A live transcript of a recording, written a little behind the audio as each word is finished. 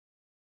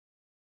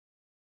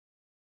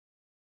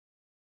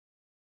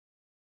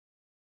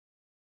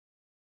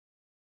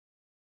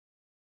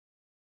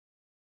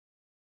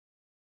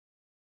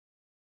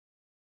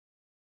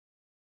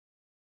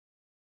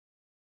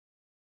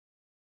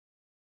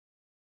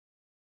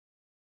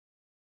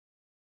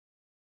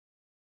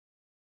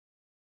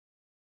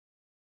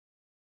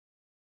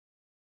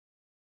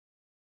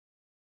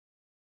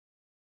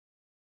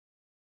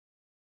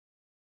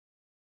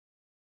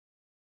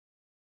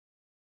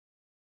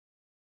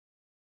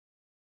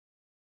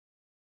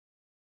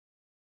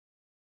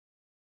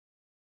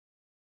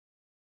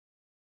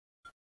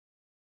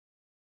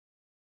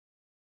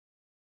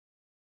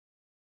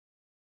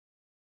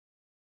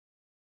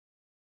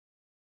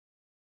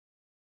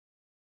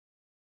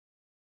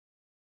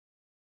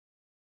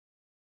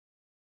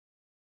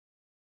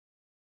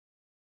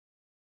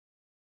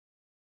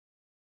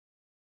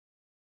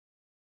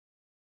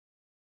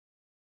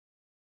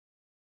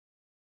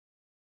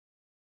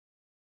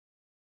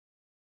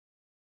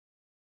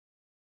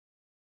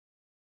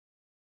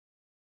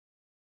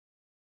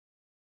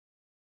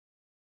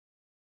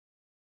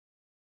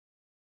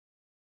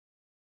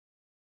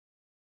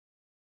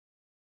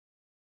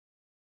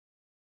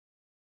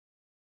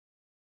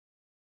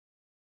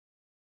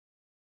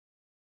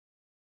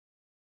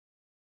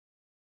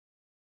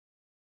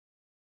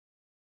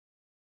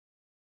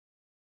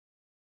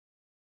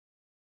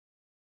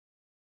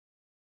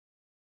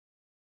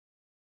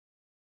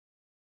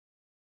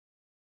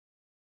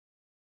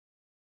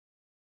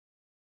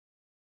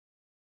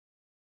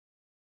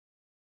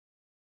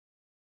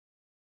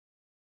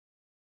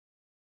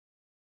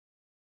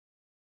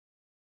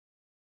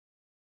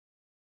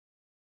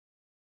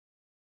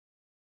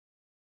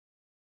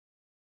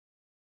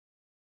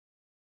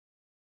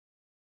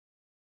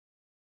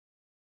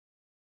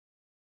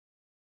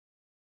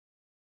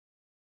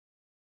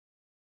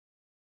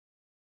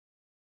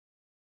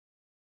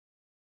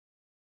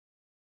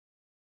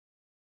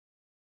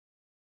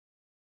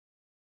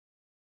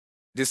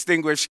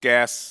Distinguished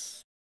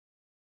guests,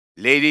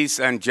 ladies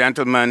and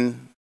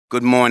gentlemen,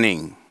 good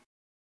morning.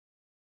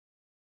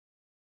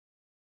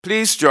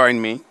 Please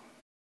join me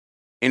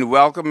in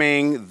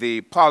welcoming the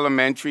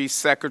Parliamentary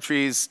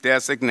Secretaries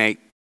designate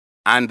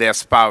and their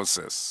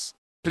spouses.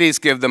 Please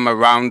give them a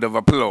round of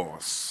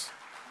applause.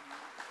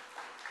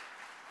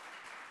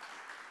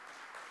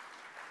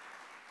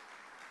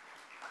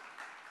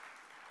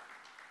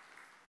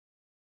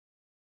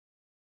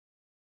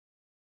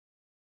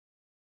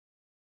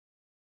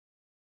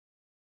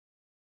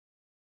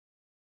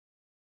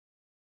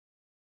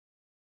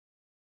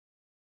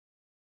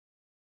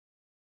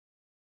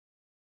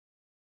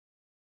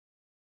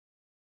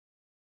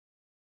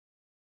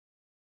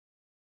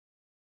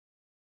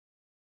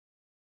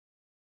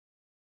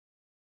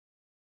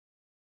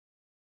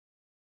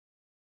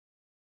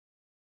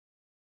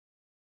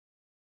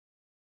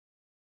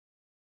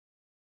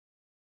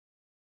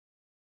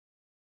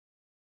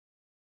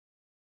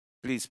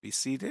 Please be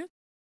seated.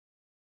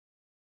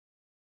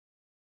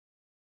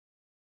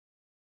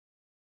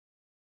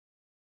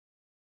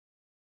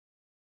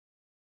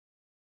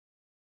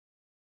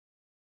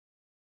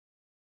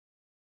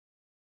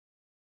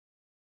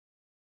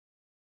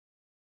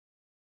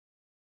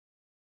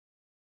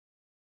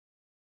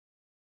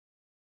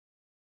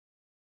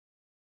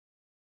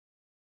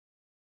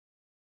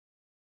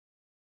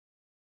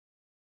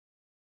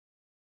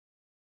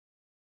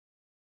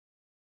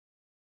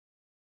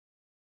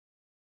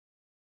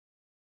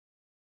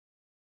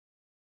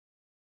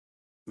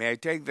 May I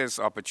take this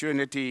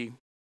opportunity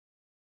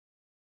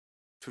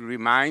to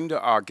remind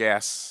our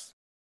guests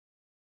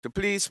to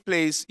please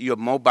place your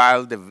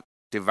mobile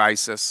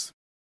devices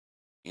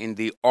in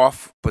the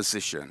off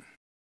position.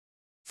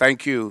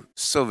 Thank you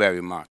so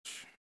very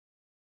much.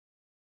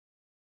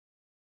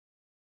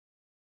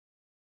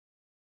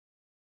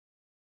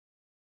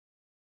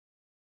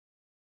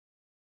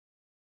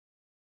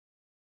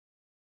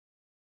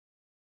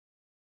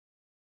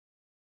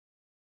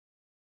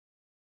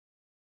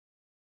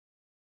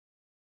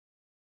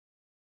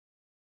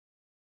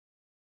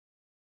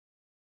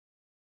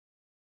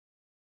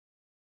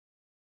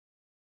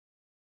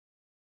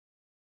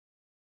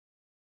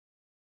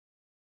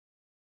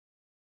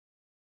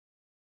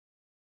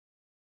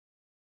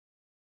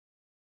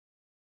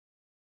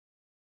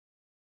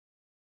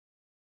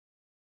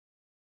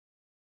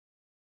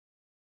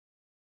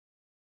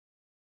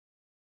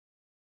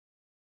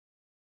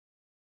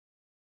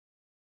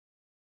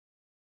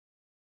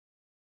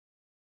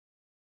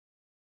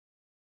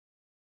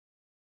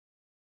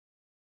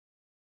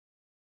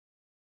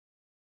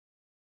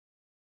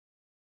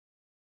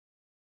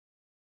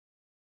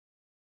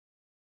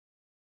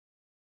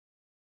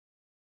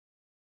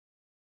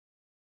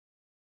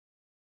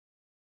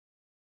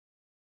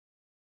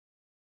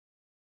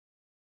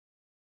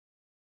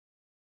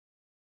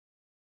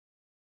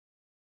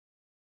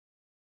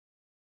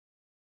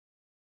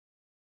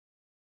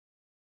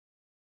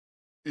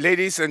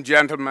 Ladies and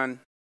gentlemen,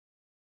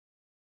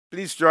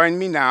 please join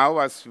me now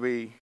as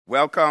we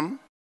welcome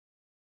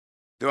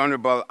the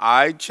Honorable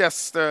I.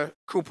 Chester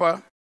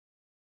Cooper,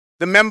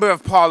 the Member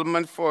of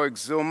Parliament for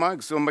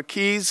Exuma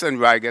Keys and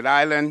Ragged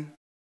Island,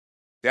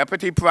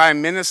 Deputy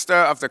Prime Minister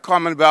of the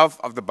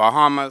Commonwealth of the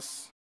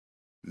Bahamas,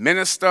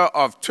 Minister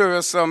of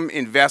Tourism,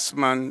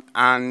 Investment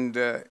and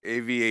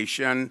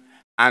Aviation,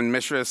 and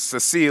Mrs.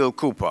 Cecile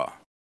Cooper.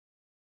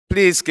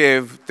 Please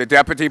give the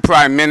Deputy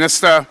Prime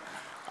Minister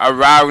a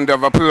round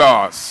of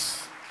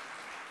applause.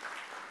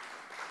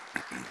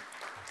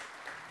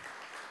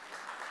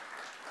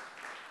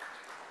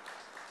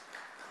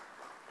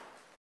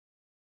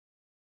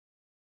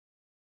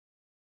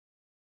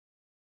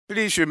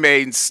 Please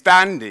remain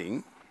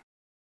standing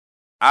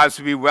as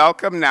we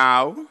welcome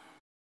now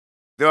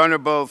the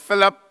Honorable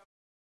Philip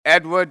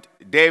Edward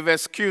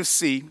Davis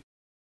QC,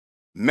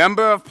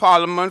 Member of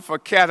Parliament for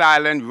Cat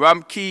Island,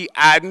 Rumkey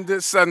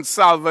and San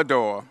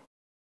Salvador,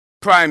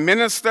 Prime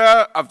Minister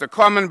of the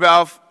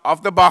Commonwealth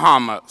of the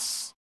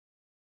Bahamas.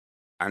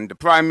 And the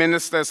Prime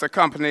Minister is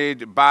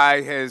accompanied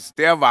by his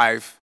dear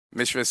wife,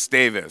 Mrs.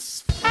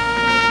 Davis.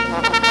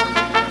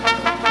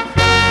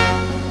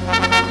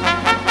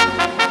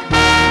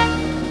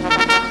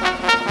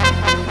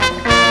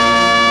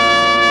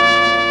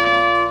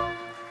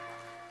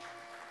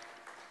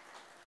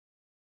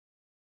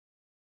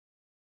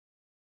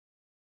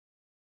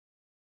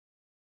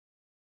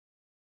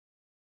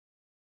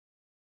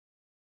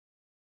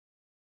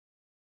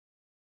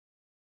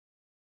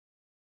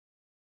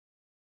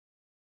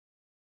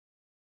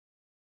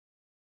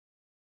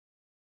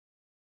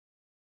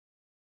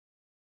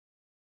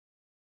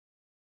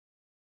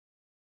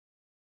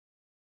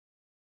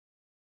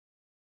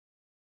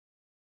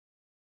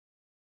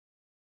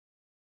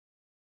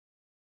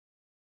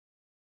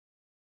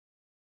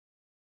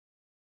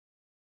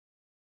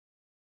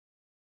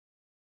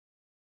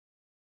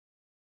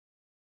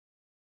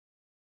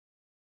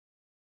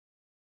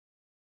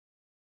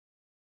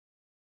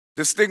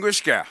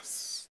 Distinguished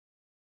guests,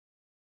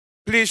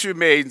 please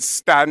remain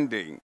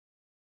standing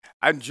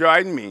and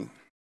join me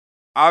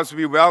as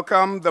we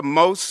welcome the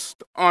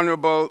Most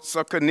Honorable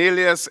Sir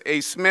Cornelius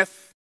A.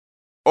 Smith,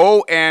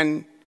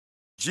 ON,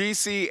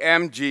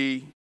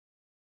 GCMG,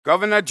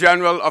 Governor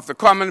General of the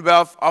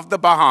Commonwealth of the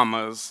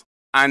Bahamas,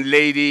 and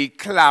Lady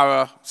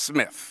Clara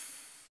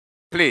Smith.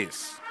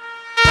 Please.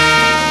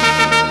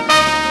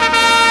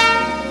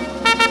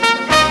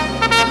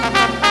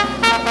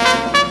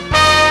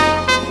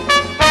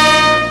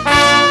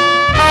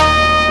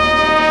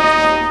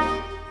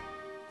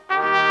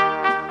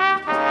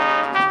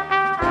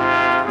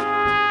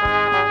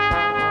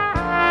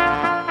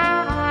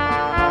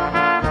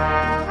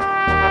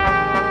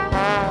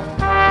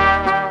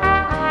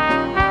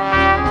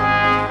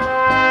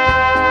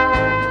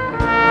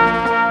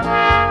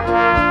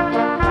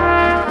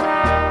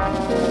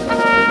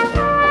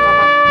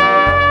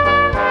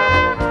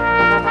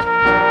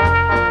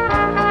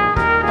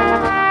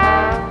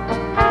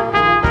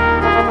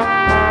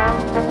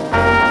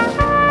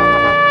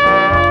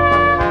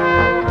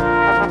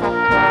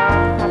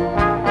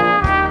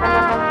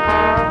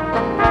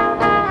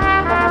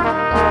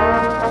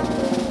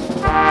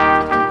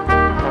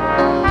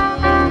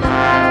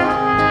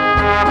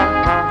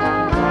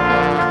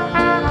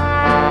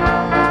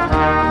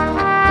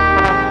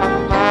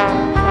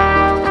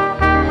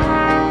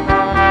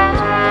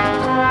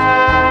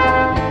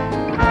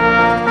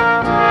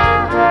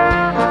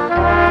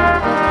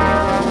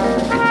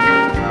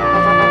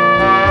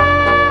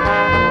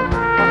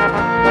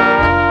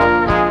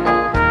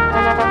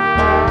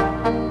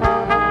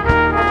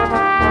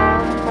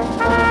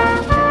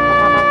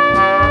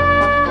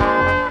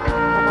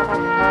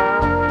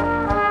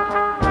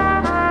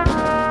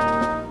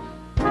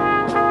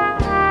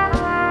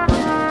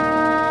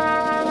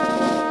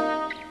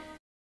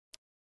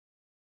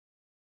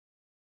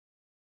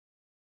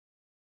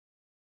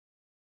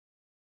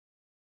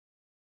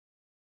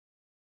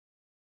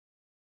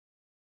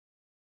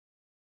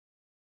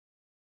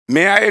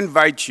 May I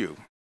invite you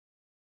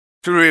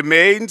to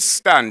remain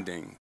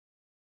standing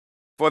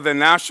for the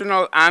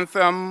national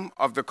anthem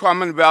of the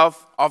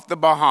Commonwealth of the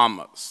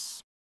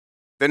Bahamas.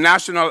 The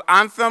national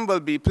anthem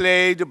will be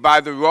played by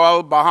the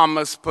Royal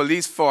Bahamas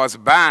Police Force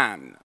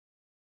Band.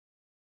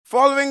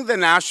 Following the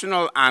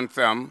national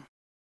anthem,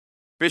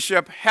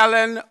 Bishop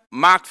Helen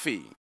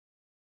McPhee,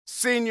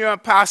 senior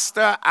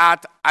pastor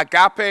at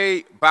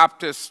Agape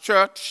Baptist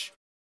Church,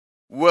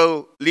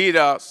 will lead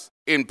us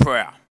in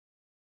prayer.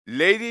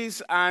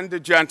 Ladies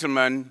and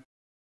gentlemen,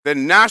 the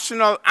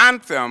national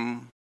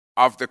anthem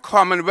of the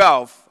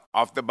Commonwealth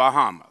of the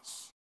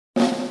Bahamas.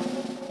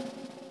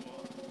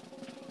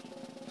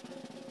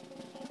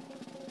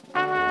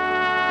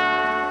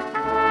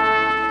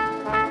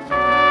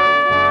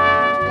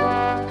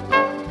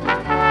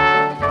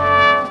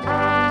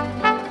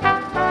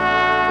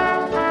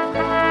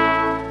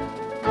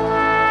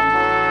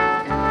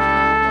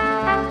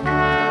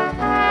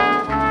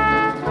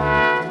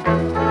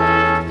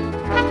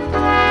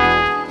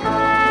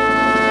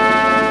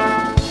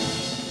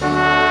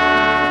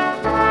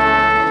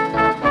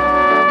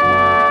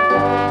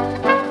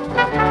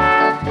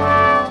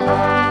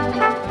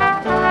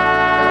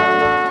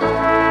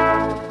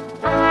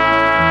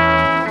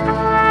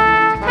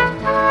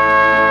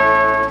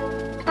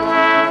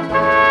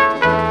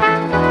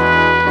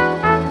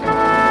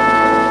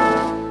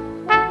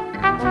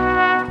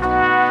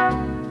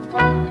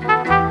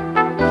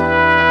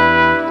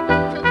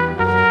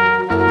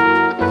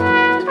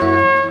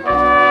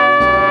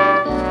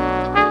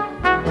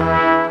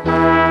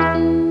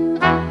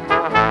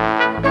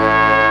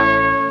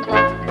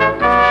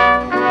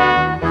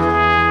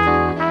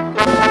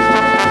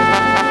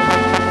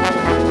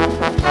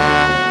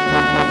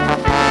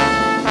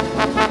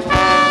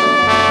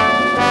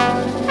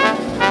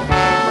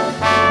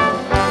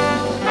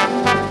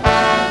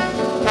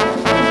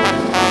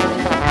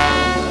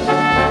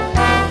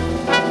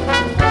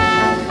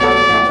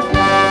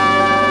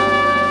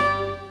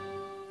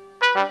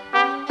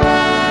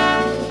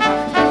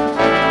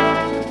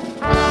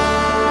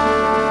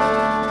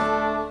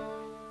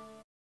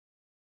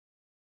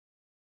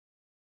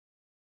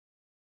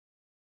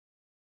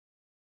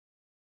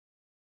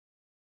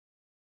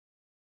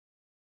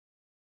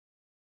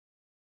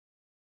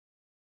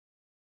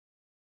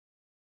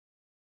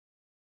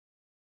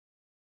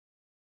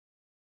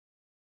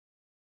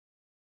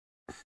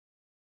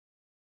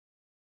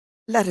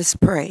 Let us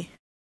pray.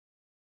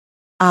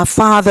 Our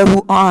Father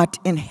who art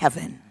in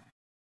heaven,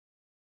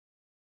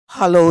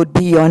 hallowed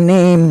be your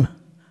name.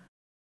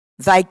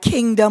 Thy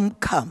kingdom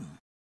come.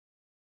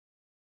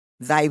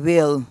 Thy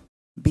will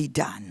be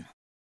done.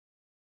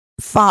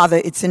 Father,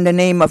 it's in the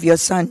name of your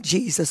Son,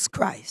 Jesus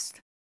Christ.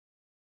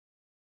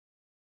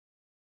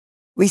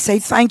 We say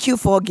thank you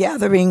for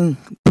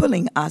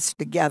pulling us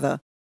together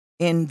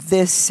in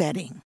this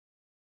setting.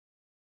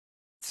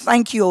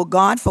 Thank you, O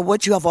God, for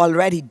what you have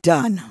already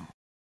done.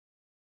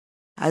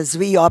 As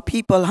we, your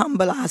people,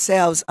 humble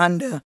ourselves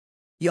under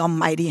your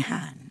mighty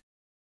hand.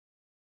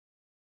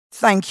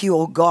 Thank you,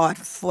 O God,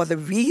 for the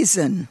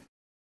reason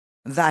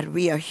that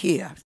we are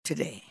here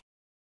today.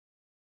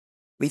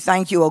 We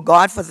thank you, O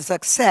God, for the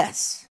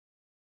success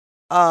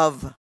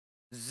of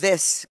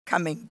this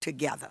coming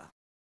together.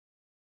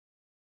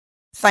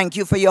 Thank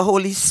you for your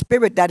Holy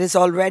Spirit that is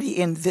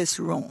already in this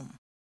room.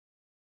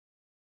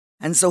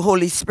 And so,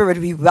 Holy Spirit,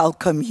 we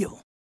welcome you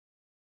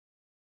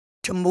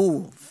to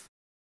move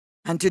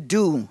and to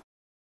do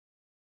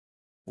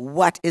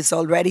what is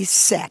already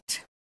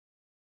set.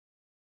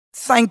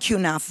 Thank you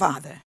now,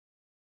 Father,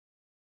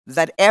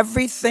 that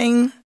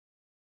everything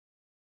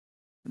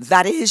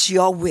that is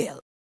your will,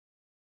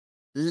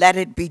 let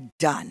it be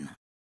done.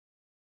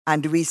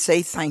 And we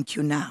say thank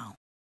you now.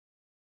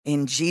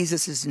 In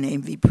Jesus'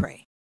 name we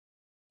pray.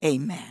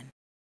 Amen.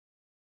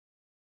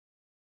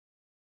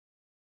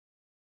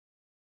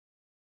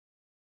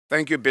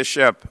 Thank you,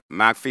 Bishop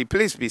McPhee.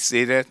 Please be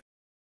seated.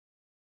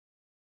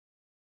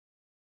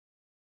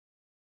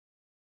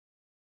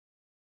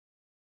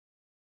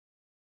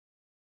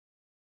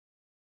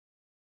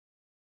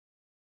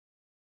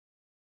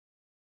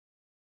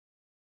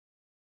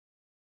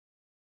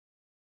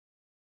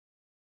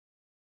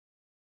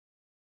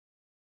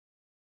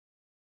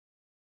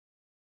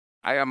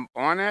 I am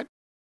honored,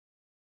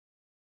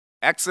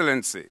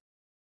 Excellency,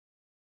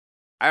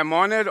 I am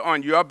honored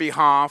on your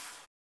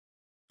behalf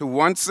to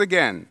once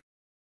again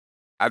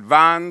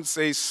advance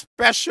a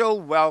special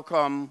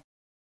welcome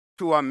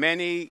to our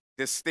many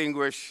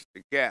distinguished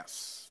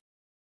guests.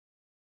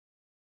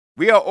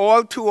 We are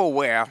all too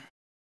aware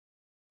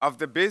of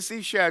the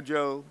busy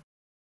schedule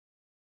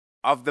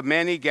of the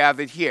many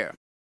gathered here.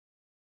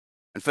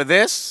 And for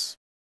this,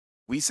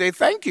 we say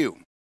thank you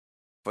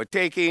for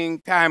taking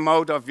time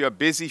out of your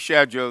busy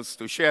schedules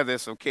to share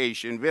this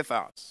occasion with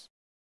us.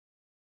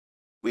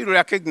 We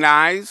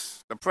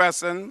recognize the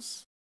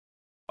presence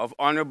of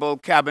honorable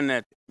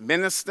cabinet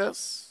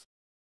ministers,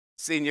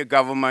 senior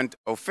government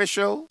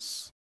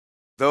officials,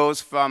 those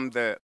from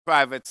the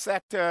private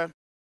sector,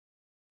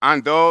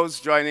 and those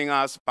joining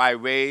us by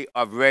way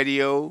of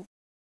radio,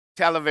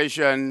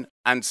 television,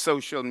 and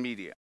social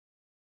media.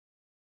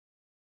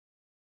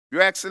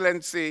 Your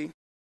Excellency,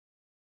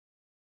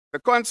 the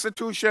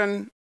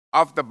Constitution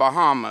of the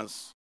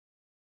Bahamas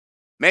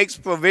makes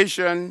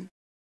provision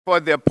for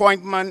the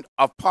appointment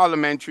of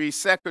parliamentary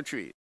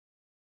secretaries.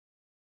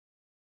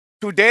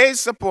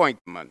 Today's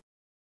appointment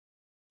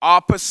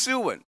are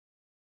pursuant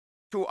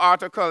to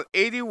Article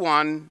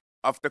 81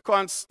 of the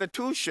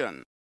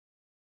Constitution,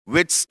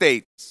 which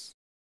states,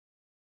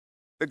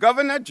 the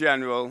Governor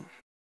General,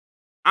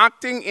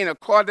 acting in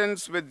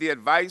accordance with the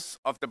advice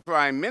of the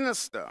Prime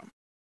Minister,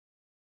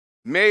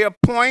 may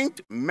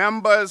appoint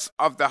members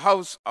of the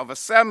House of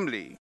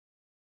Assembly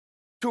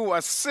to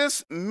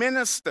assist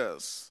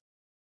ministers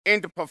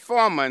in the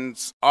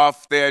performance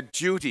of their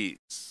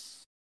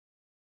duties.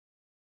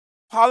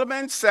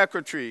 Parliament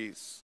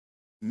secretaries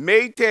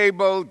may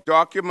table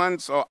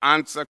documents or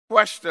answer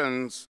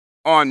questions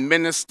on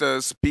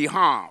ministers'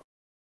 behalf.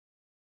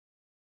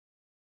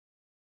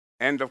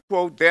 End of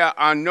quote. There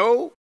are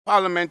no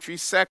parliamentary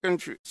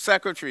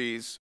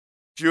secretaries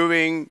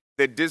during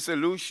the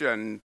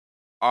dissolution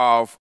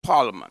of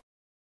Parliament.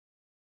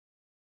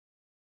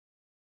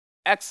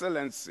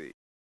 Excellency,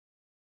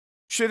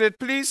 should it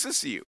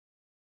pleases you,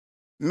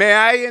 may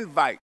I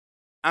invite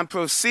and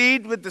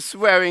proceed with the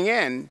swearing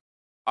in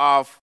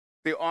of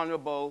the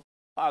Honorable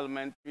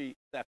Parliamentary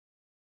Secretary.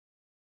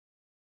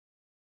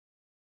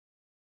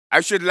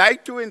 I should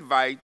like to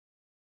invite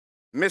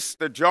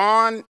Mr.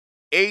 John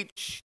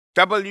H.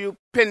 W.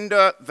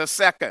 Pinder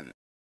II,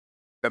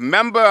 the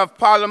Member of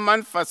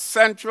Parliament for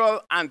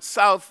Central and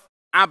South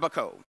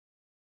Abaco,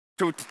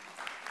 to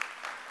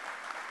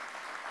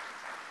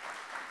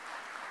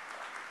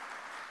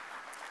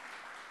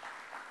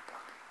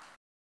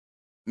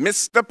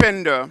Mr.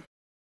 Pinder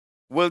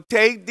will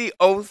take the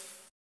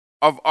oath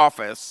of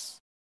office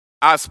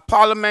as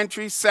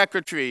Parliamentary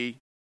Secretary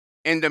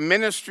in the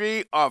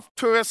Ministry of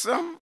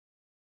Tourism,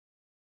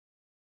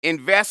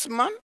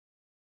 Investment,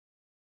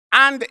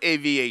 and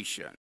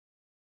Aviation.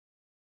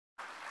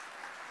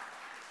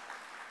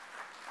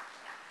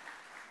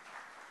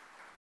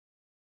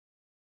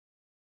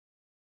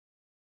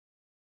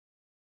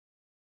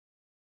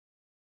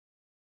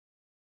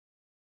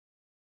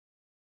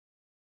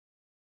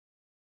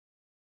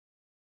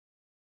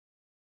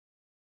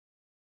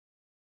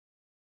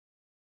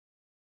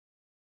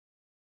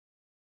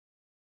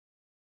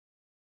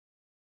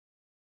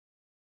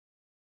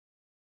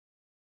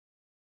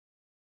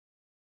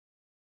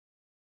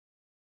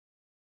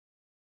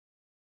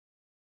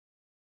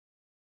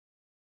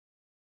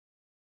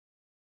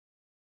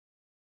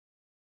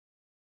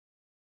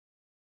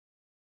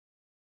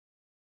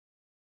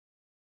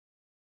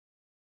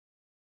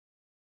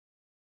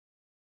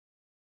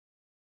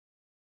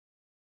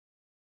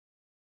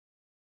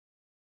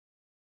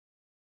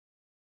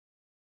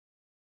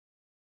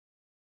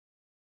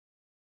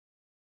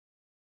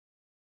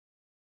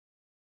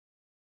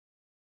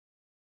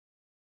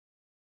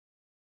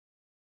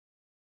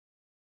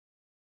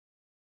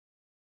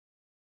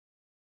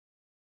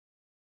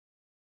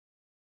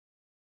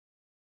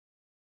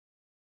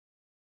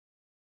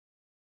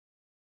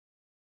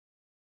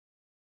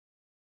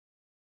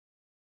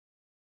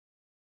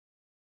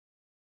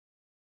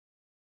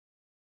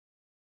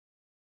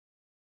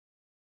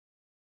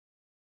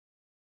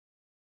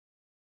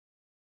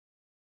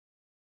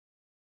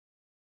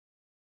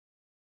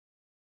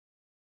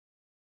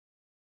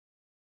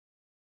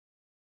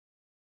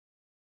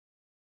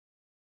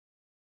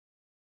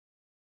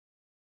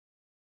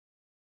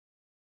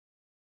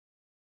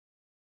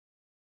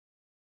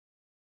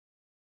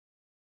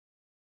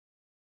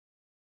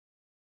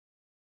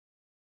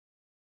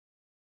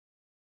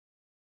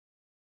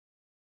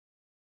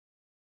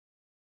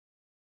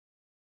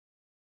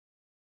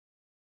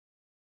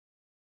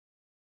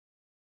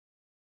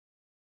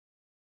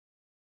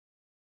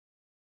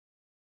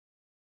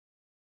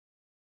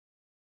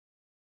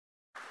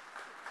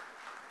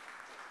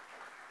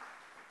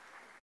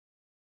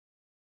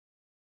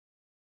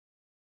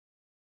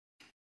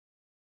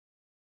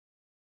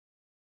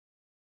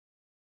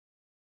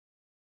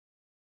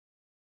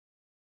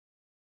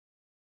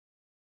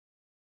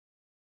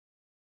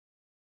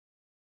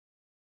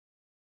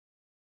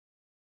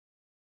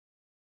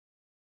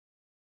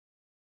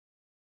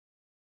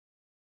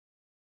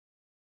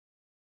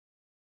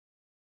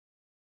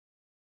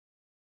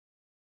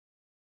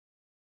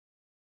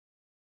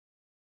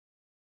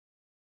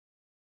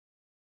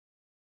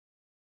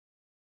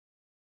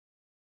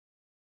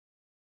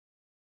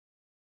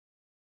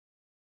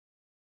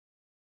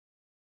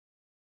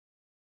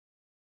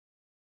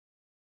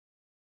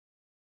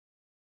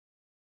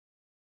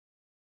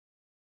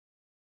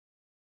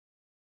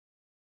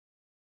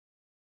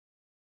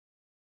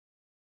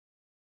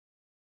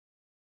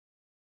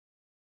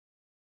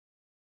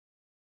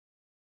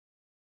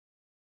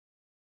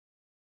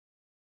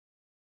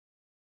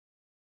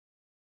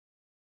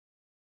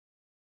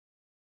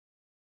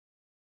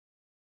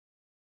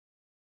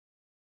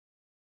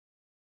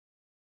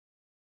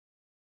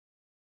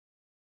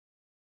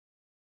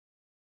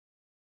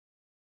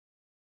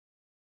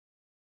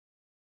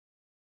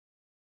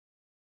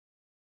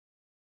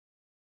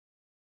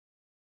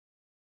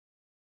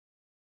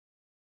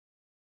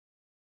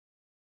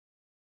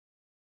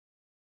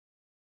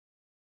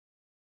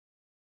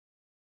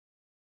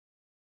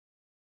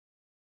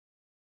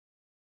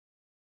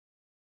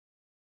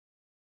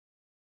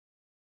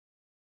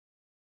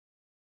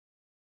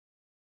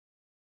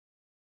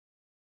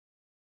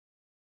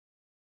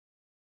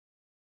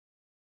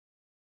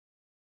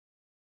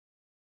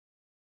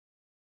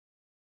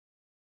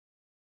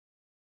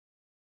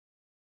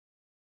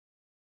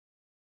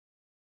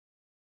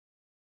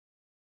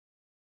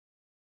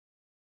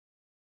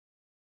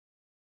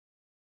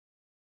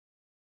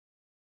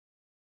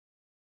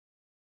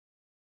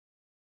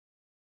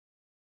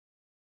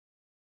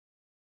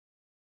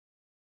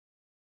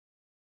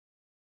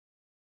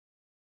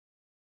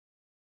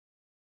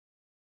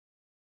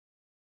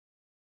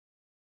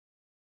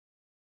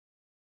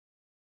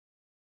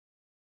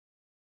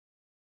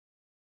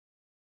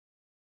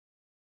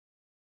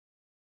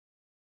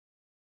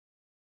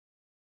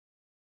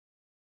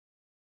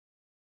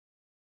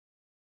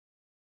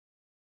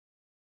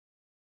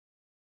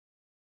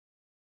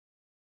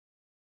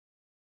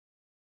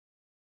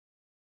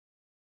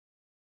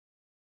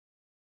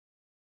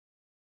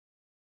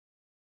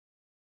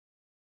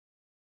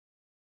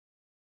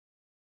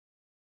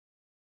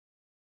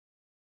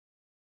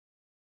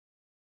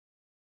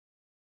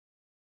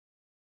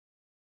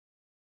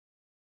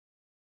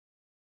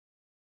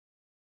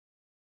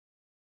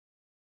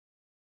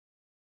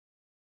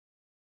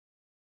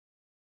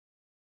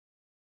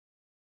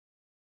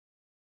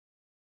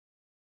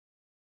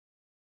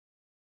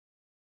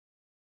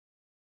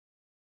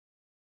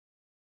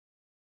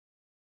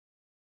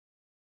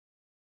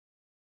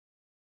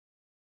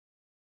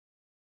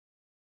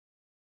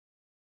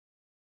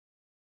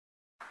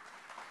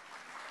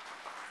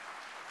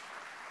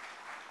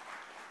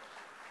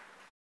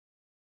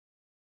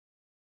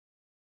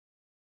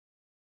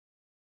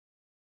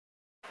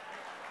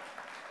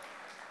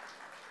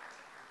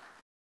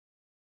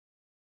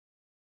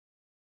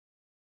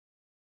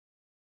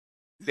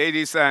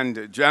 Ladies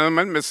and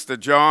gentlemen, Mr.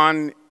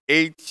 John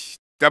H.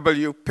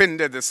 W.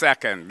 Pinder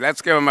II.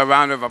 Let's give him a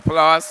round of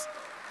applause.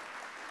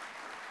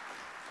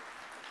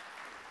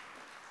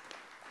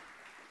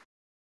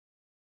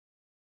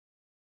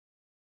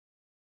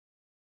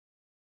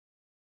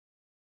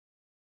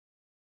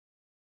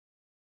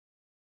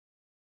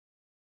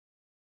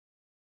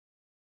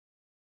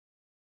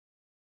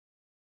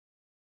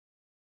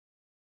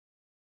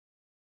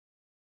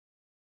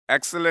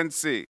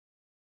 Excellency,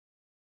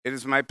 it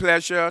is my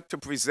pleasure to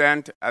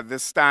present at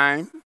this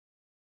time,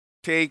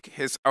 take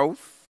his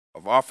oath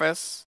of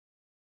office,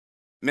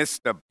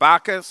 Mr.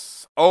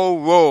 Bacchus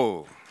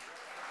O'Rourke.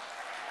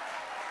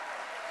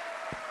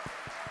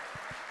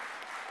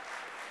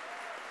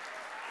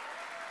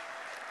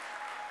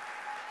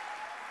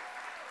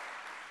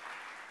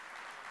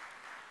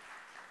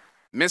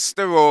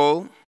 Mr.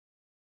 Roll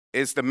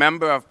is the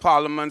Member of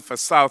Parliament for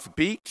South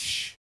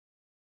Beach,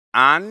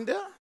 and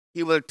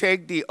he will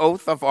take the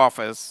oath of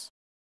office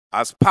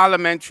as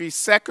Parliamentary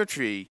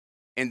Secretary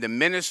in the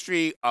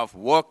Ministry of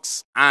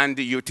Works and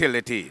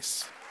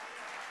Utilities.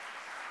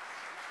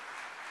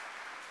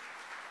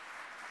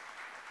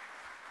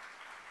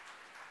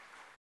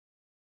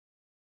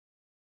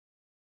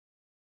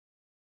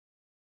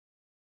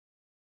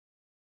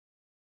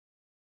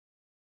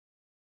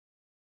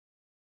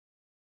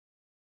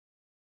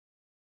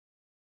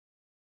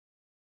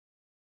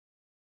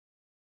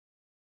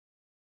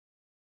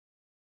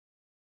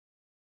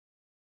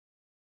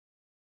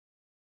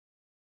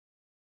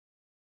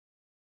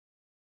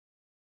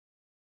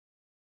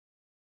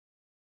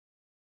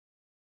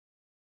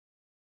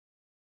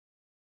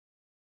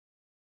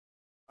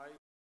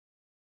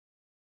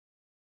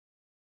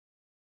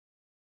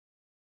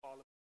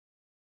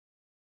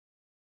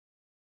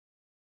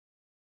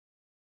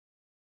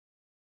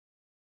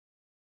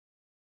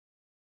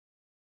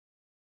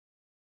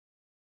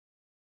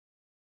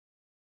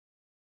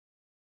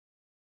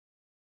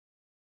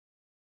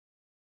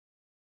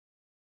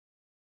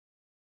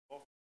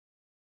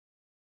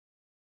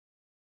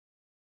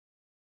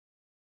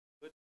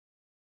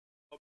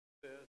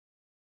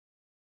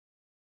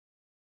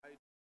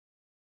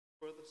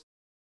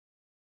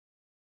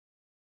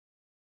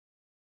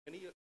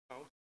 Any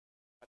account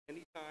at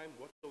any time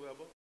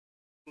whatsoever,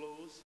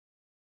 close,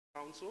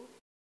 counsel,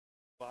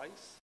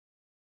 advice,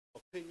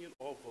 opinion,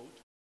 or vote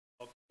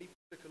of any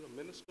particular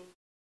minister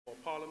or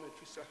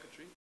parliamentary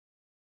secretary,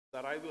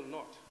 that I will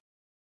not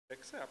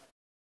accept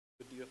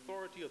with the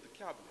authority of the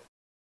cabinet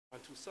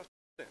and to such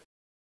extent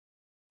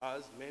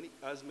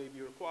as may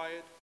be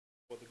required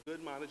for the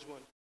good management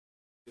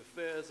of the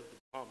affairs of the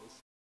Bahamas,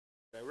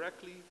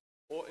 directly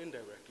or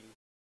indirectly,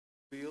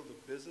 reveal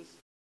the business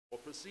or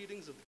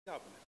proceedings of the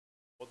cabinet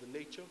or the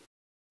nature,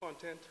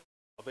 content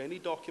of any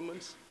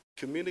documents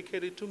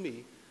communicated to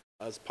me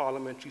as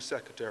parliamentary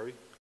secretary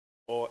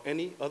or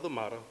any other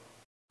matter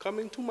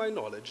coming to my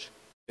knowledge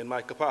in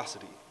my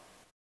capacity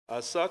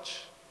as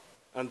such,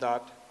 and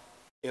that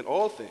in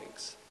all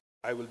things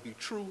I will be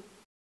true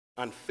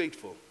and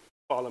faithful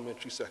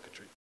parliamentary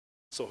secretary.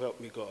 So help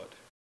me God.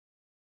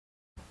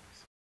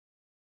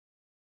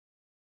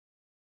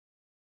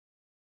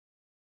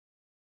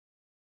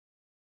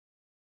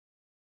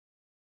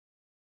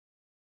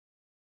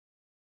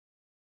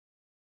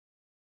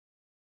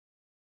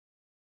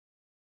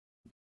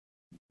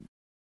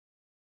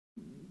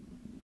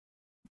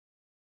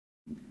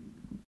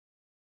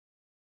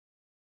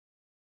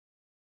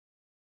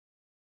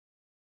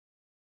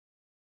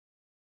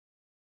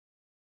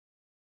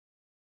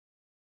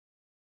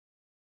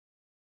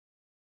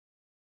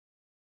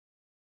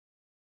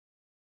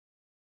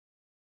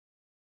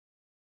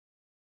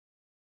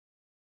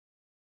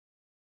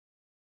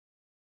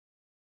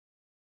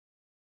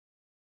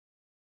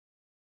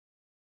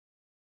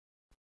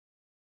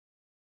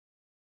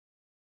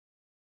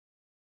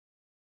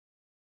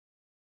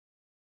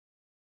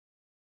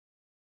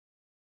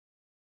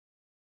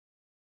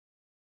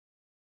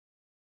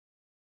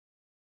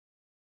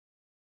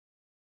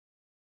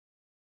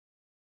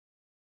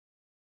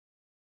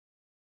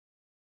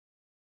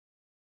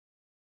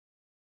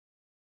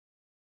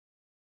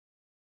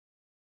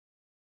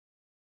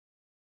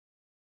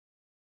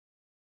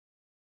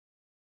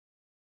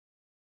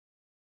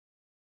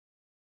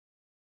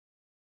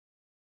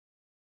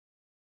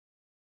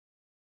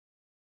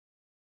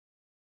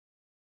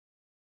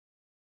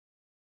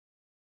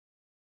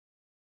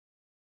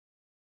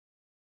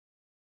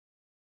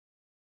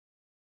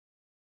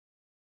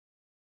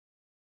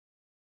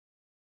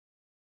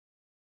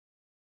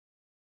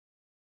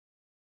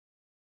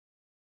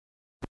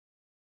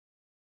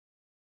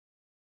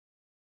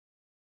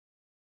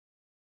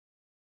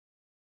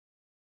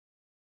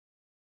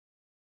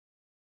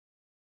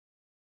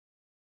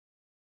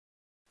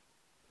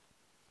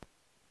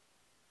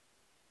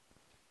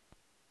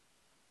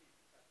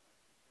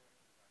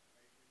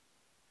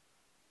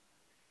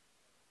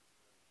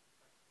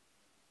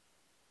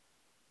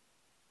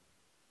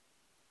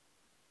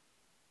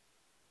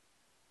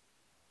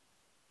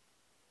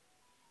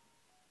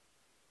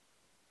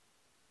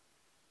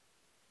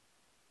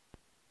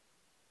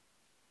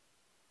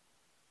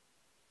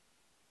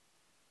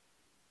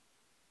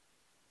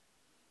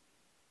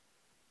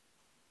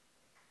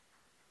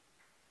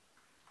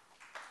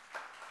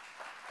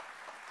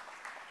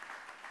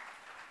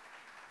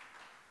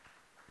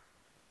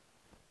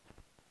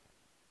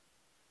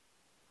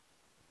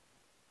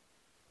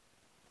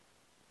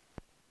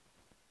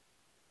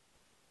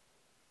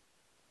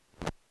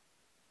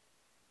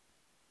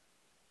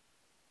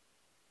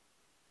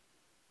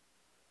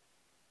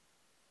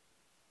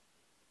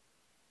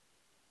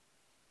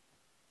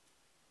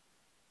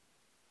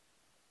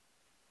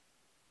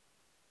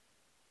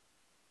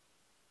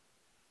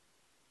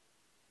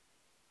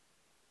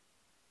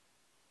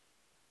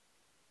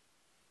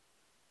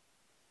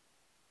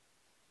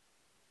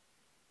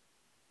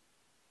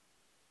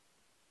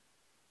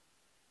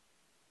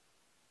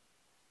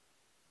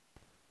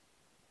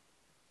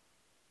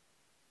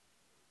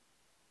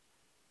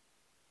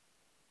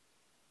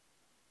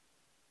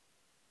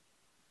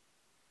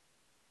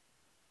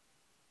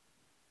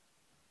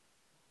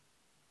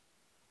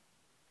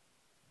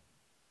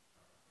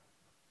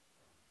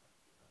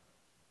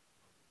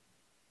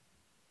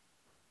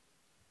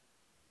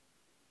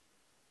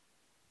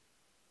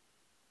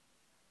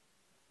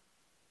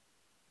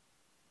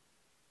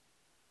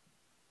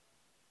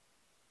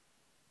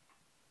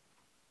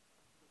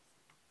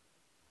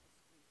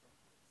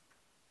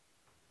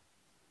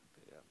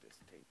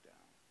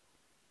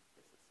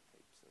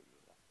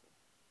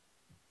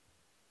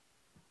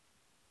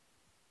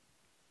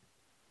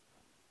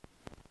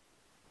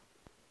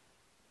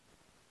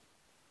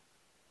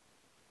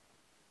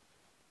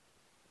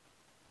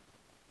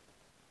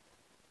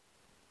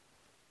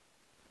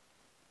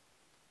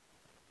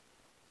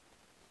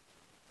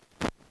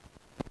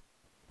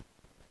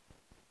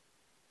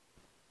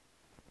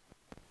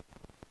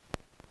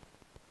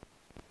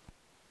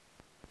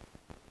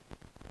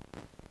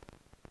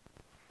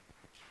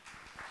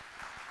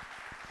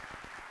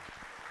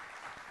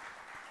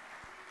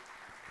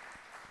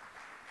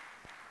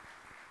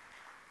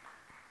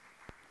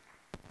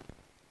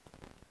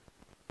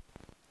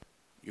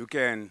 You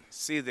can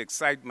see the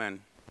excitement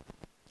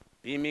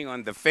beaming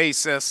on the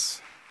faces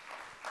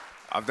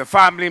of the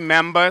family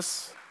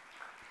members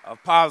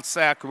of Paul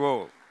Sack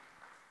Roll.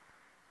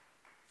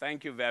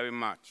 Thank you very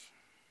much.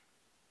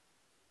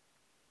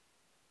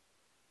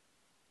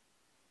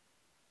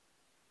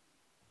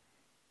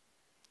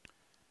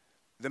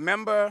 The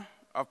Member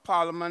of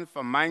Parliament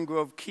for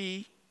Mangrove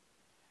Key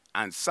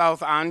and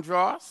South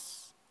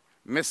Andros,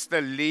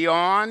 Mr.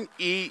 Leon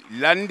E.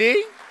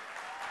 Lundy.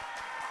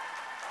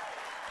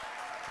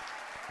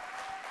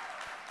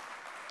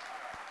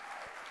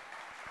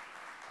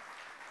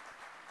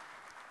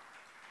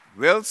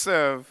 Will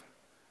serve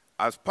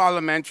as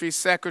Parliamentary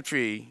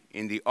Secretary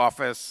in the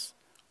Office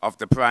of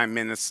the Prime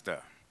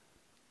Minister.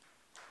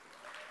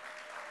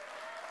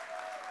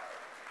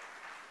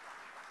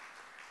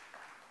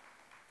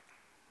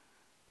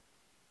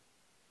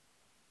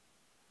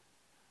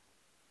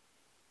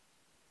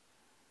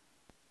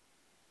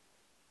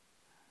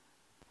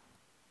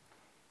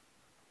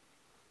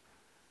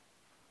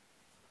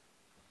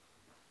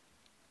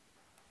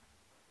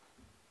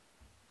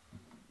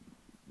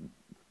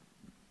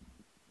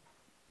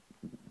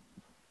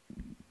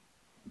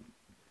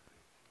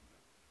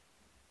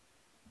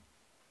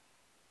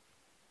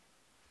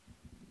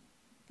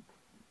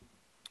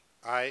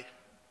 I,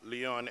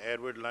 Leon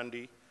Edward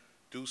Lundy,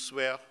 do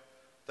swear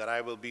that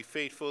I will be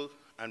faithful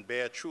and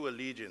bear true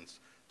allegiance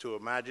to Her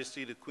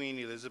Majesty the Queen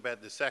Elizabeth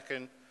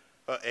II,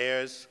 her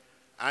heirs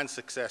and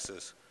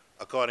successors,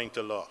 according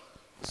to law.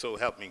 So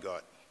help me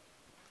God.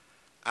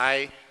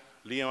 I,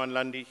 Leon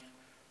Lundy,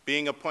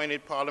 being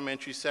appointed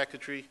Parliamentary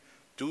Secretary,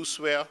 do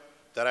swear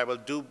that I will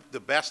do the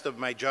best of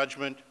my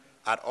judgment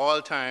at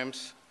all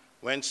times,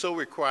 when so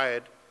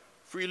required,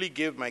 freely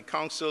give my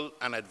counsel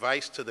and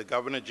advice to the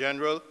Governor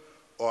General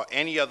or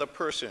any other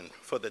person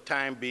for the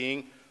time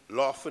being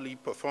lawfully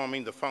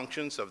performing the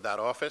functions of that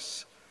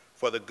office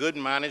for the good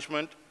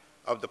management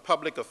of the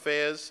public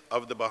affairs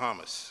of the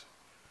Bahamas.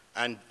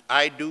 And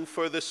I do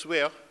further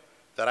swear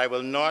that I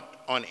will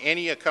not on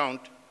any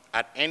account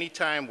at any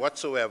time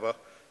whatsoever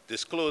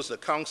disclose the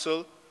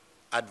counsel,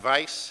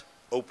 advice,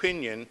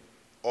 opinion,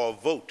 or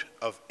vote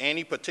of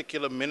any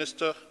particular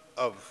minister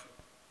of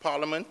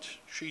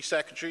Parliamentary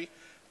Secretary,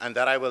 and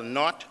that I will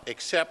not,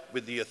 except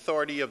with the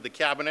authority of the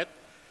Cabinet,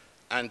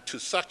 and to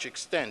such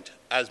extent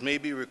as may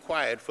be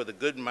required for the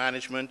good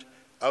management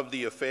of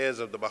the affairs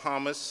of the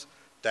Bahamas,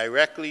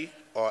 directly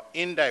or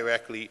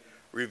indirectly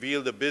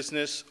reveal the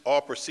business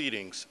or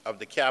proceedings of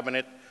the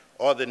Cabinet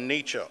or the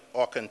nature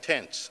or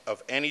contents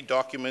of any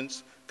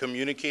documents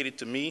communicated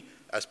to me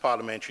as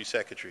Parliamentary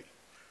Secretary,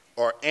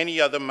 or any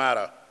other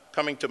matter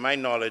coming to my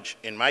knowledge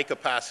in my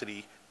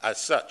capacity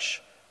as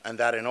such, and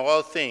that in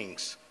all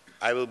things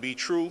I will be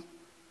true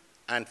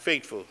and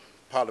faithful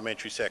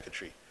Parliamentary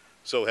Secretary.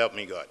 So help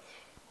me God.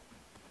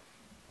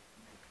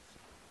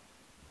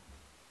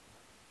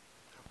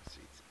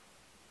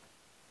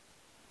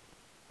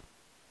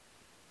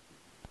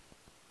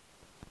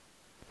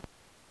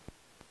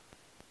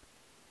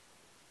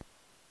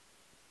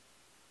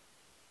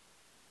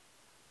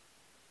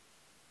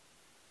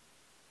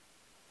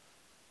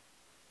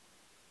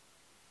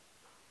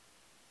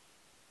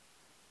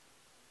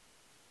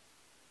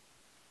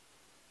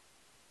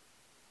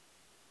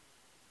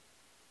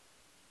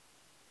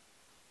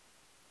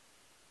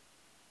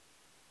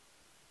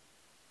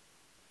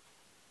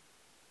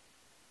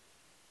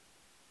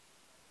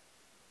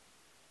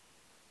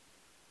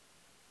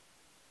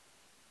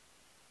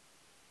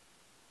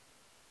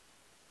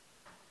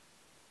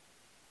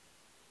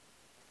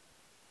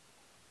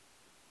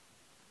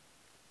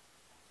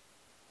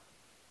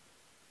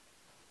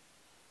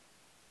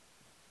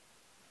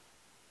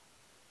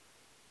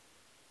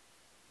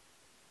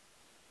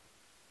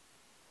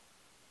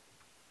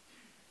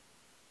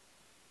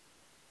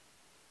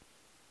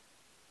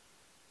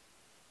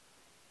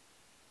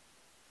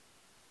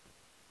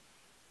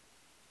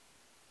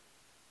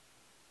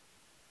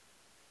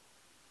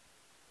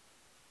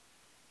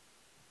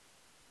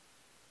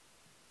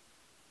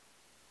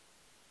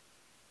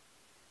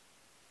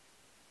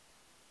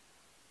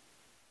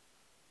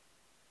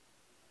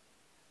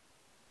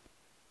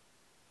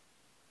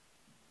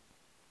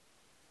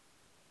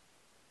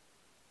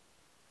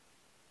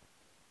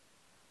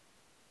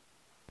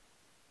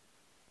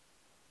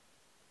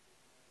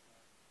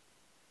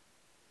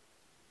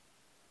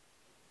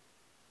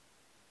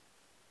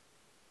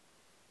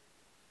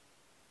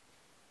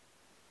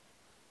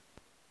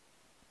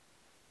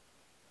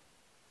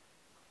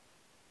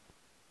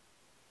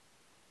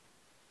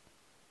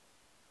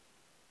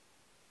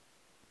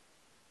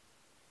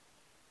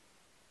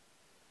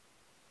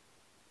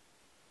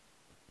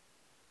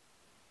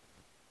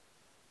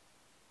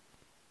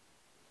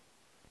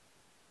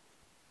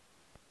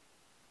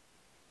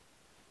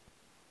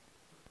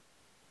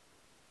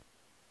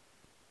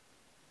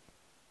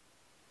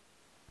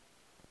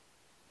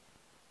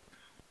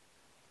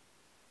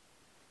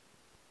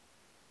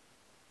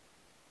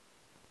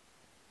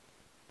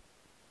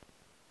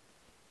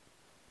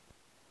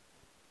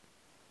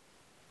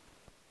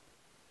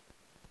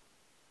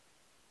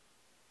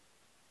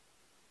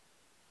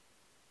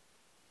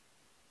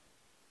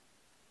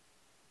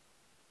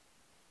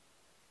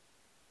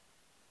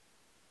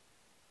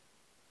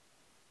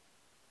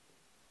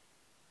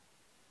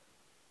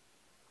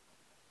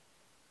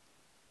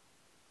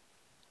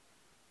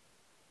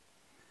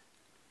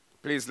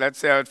 Please,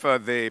 let's hear it for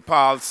the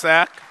Paul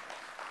Sack.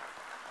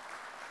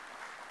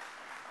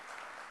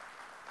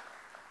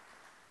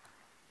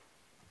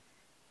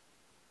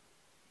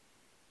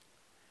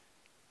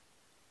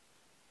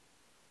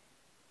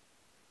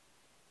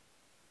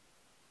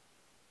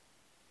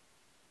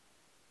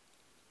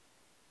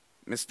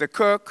 Mr.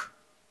 Cook,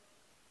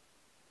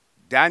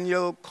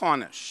 Daniel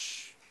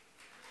Cornish,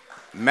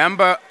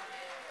 member,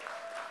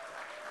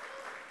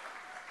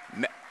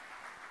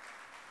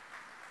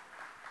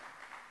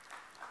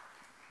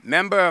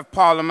 member of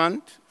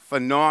Parliament for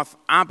North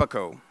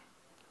Abaco,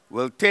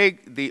 will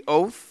take the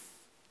oath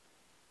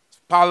as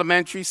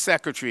Parliamentary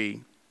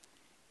Secretary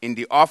in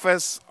the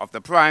office of the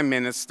Prime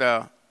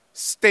Minister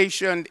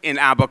stationed in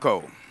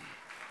Abaco.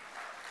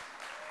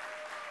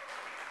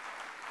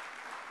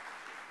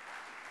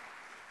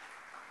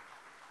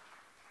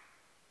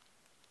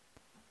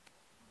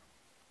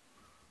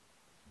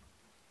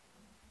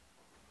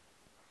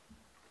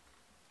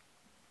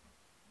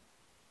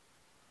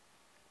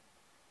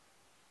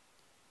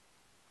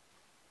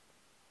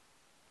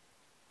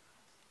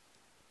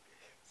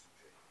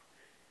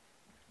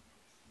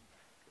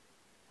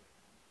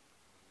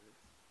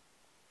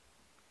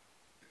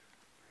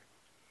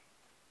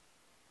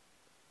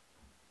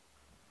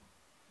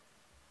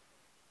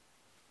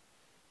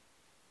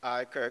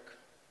 I, Kirk,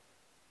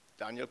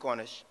 Daniel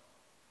Cornish,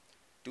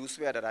 do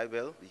swear that I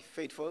will be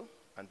faithful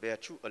and bear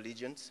true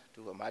allegiance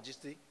to Her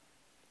Majesty,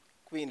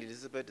 Queen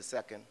Elizabeth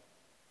II,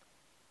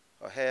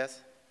 her heirs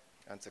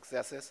and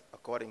successors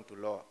according to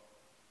law.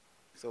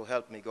 So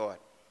help me God.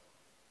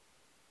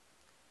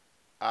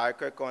 I,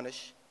 Kirk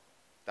Cornish,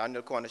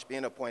 Daniel Cornish,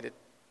 being appointed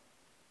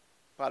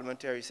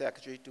Parliamentary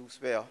Secretary, do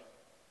swear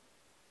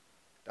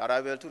that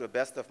I will, to the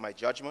best of my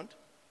judgment,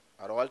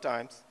 at all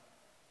times,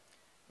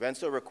 when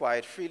so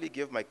required, freely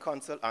give my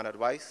counsel and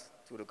advice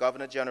to the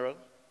Governor General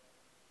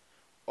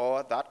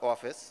or that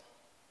office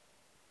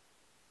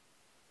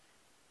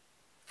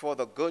for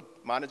the good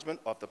management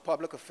of the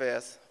public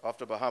affairs of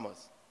the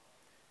Bahamas.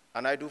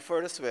 And I do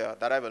further swear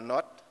that I will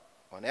not,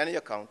 on any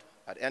account,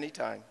 at any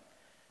time,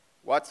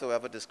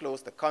 whatsoever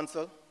disclose the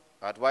counsel,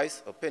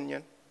 advice,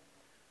 opinion,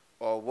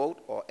 or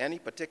vote or any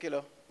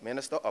particular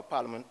minister or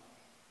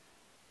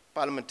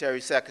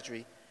parliamentary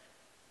secretary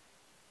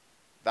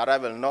that I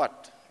will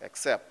not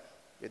accept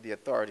with the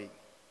authority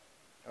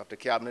of the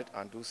Cabinet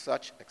and do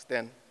such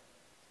extent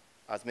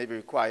as may be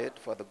required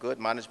for the good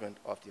management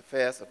of the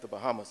affairs of the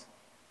Bahamas,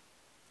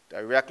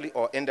 directly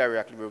or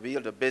indirectly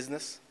reveal the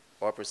business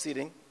or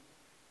proceeding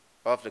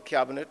of the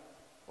Cabinet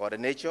or the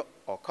nature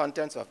or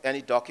contents of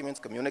any documents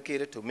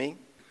communicated to me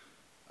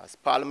as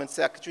Parliament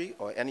Secretary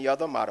or any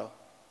other matter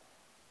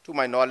to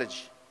my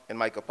knowledge in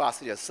my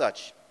capacity as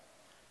such,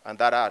 and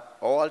that at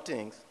all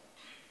things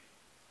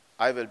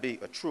I will be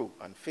a true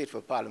and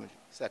faithful Parliament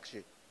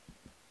Secretary.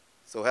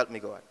 So help me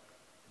God.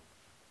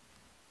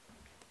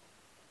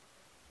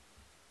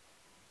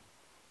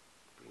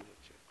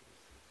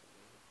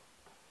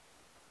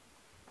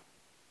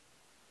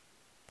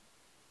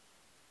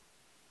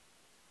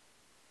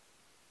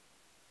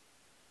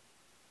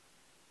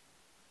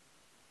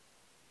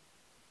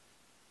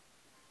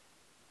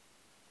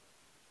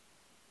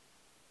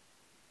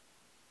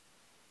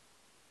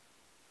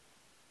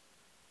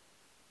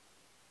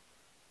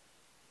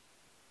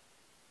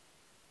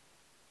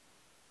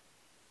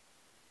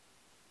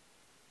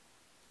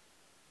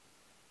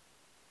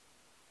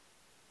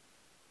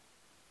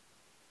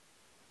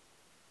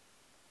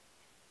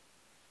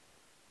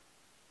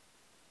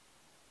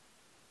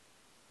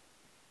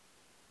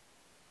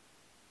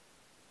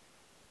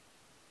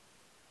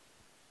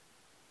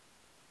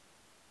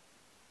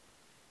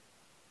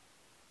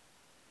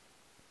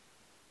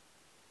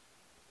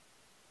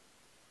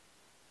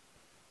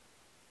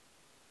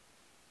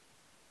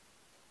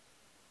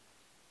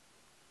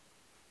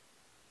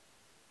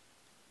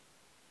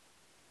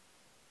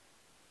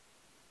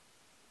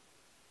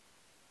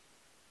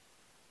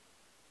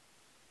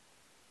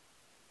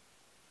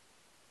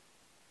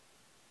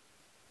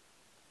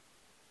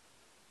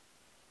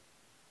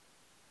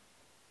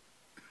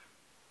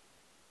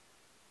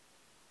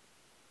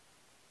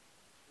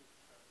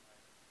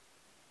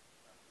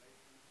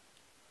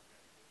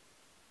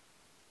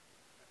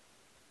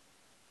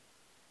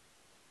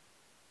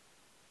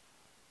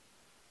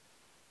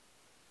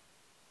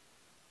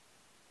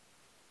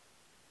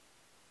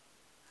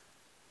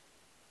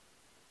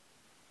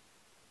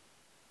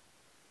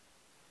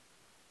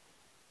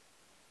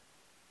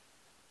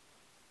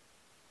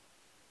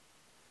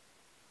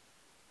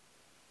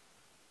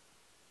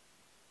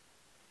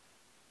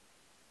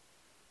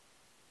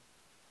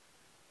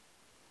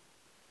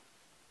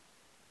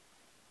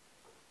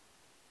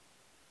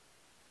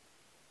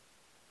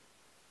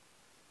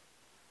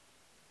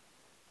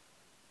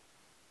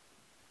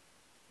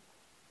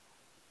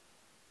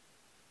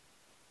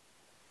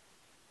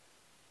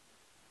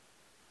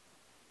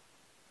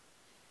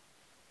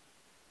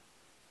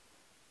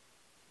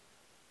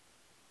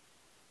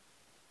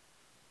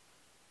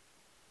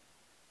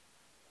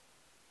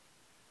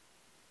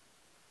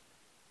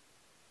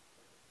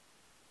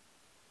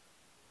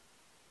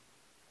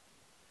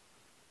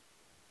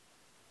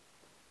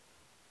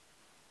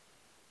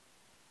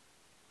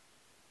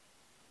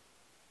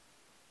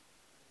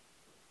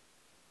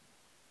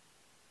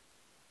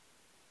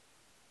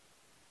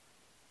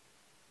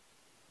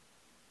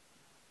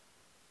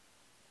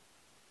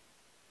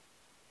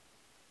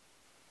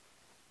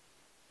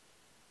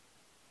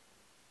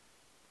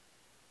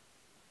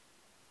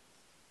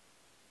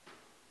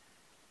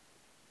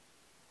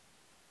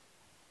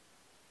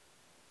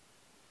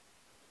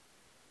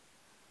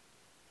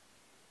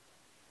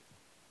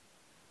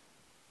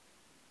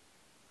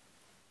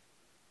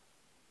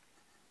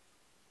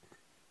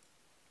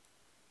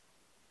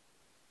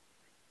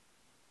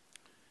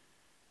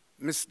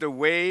 Mr.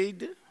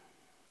 Wade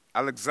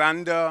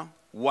Alexander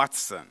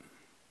Watson,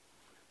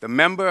 the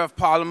Member of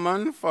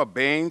Parliament for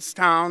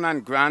Bainstown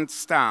and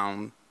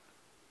Grantstown,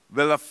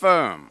 will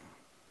affirm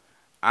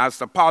as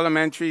the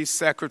Parliamentary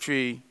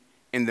Secretary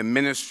in the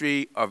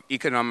Ministry of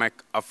Economic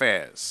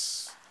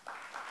Affairs.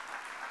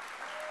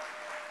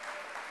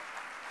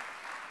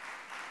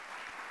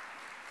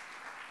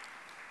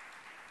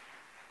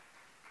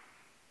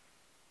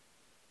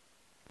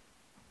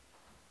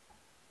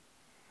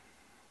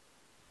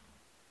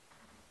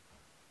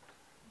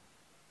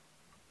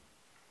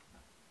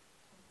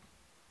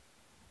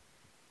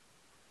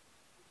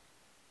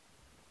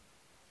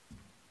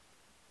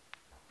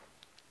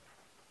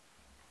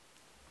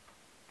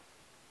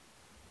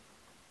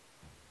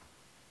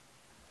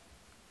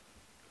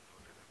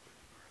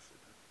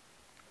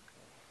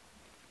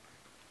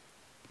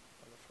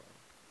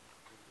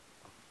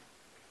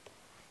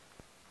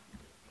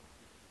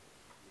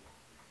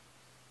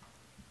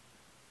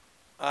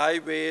 I,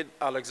 Wade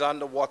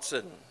Alexander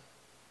Watson,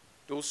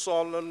 do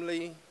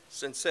solemnly,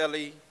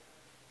 sincerely,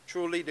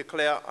 truly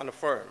declare and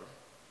affirm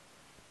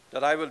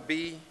that I will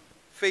be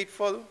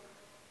faithful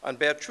and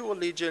bear true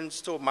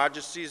allegiance to Her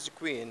Majesty's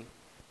Queen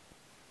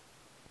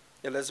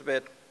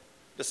Elizabeth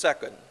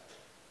II,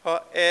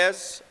 her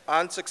heirs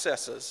and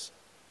successors,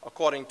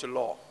 according to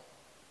law.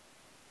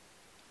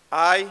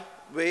 I,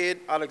 Wade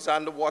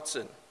Alexander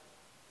Watson,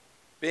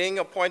 being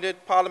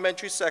appointed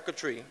Parliamentary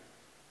Secretary,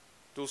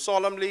 do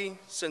solemnly,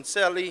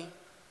 sincerely,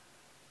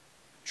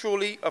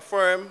 truly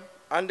affirm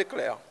and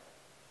declare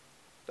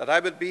that I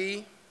will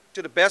be,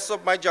 to the best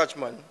of my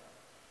judgment,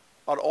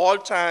 at all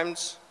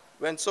times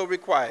when so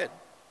required,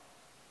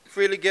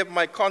 freely give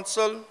my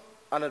counsel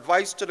and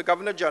advice to the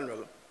Governor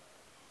General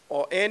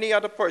or any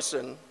other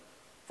person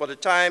for the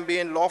time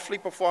being lawfully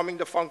performing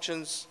the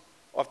functions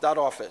of that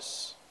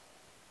office,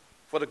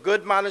 for the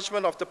good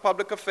management of the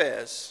public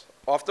affairs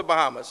of the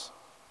Bahamas,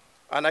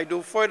 and I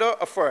do further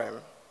affirm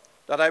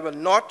that I will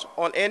not,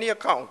 on any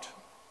account,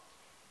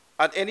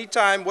 at any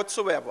time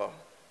whatsoever,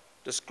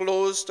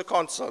 disclose to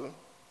counsel,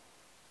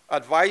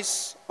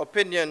 advice,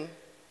 opinion,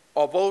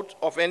 or vote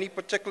of any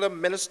particular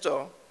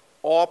minister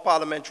or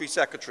parliamentary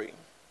secretary.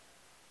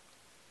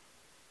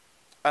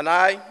 And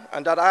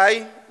that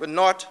I will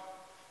not,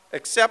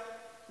 except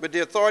with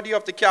the authority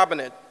of the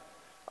Cabinet,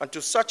 and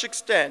to such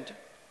extent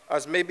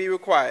as may be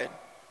required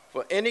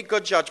for any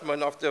good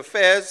judgment of the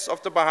affairs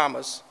of the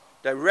Bahamas,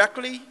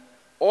 directly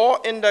or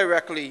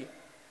indirectly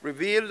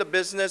reveal the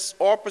business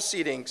or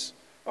proceedings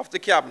of the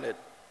Cabinet,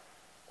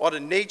 or the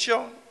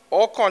nature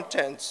or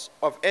contents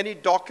of any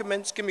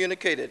documents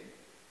communicated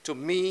to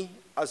me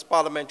as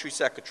Parliamentary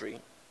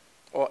Secretary,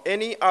 or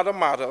any other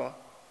matter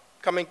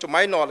coming to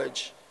my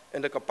knowledge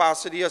in the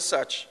capacity as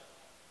such,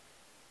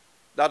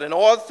 that in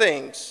all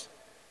things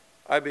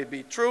I will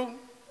be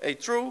a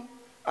true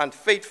and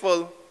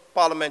faithful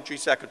Parliamentary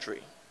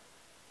Secretary.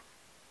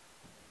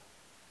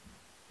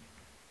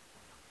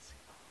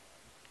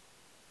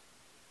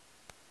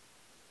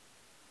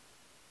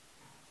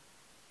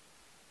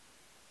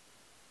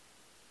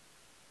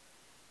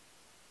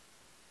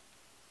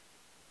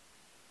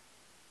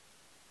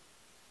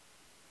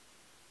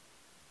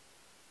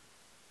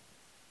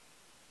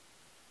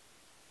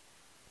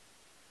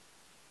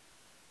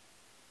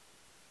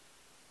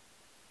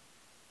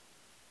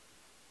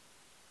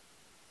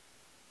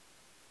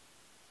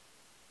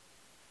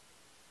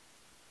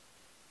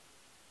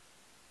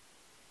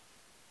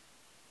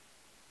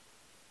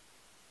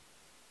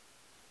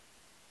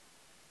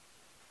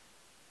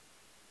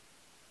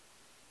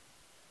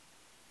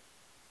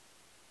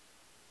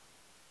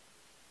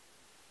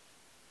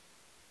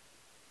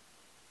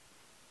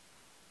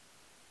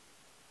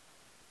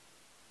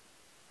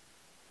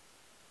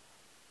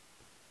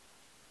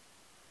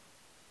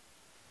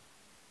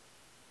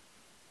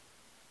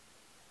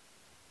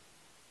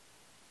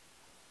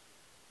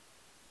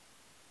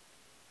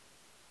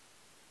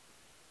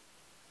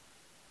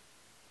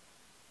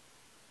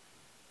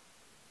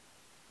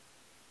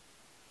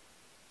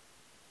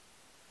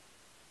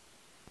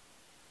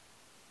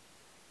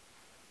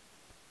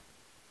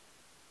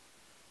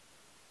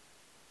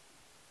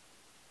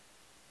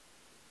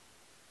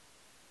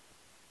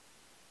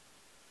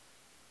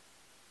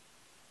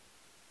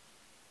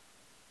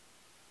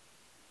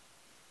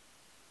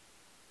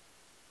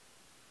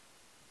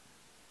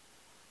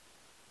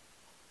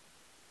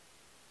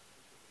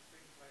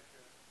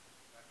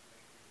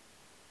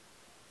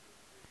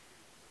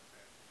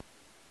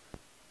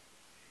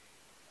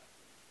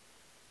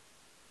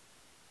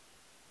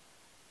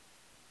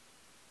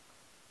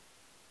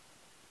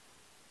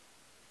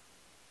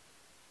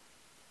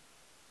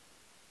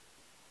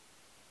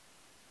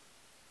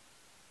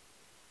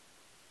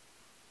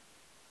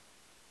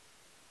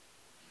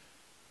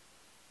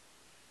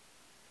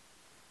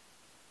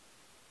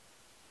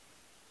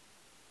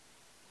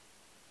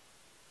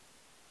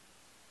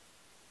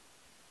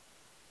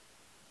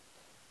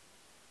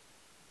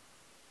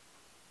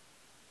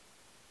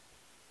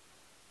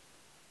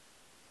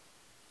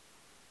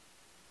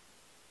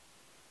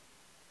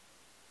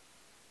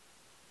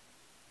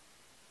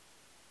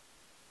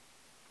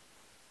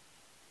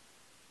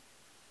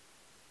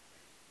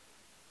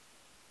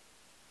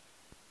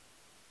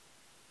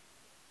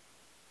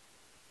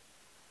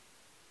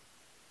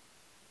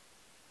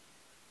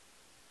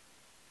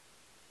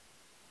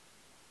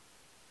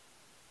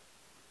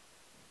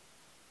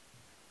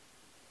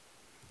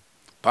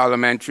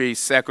 Parliamentary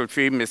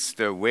Secretary,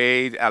 Mr.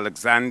 Wade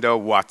Alexander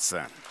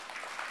Watson.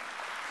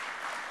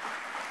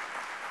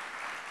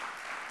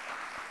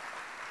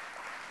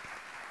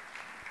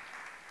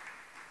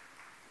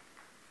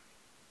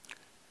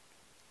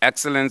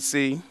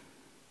 Excellency,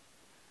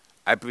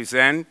 I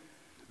present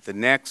the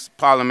next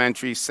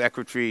Parliamentary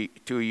Secretary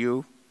to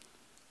you,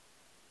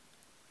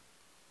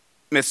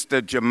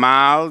 Mr.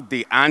 Jamal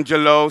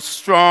D'Angelo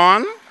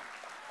Strawn,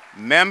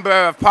 Member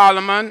of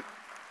Parliament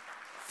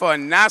for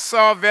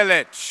Nassau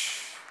Village.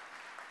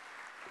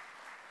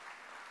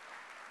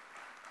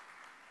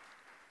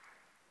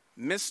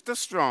 Mr.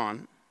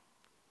 Strawn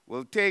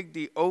will take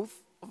the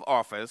oath of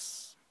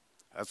office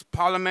as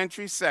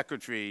Parliamentary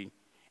Secretary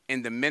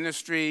in the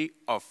Ministry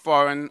of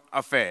Foreign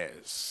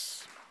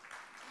Affairs.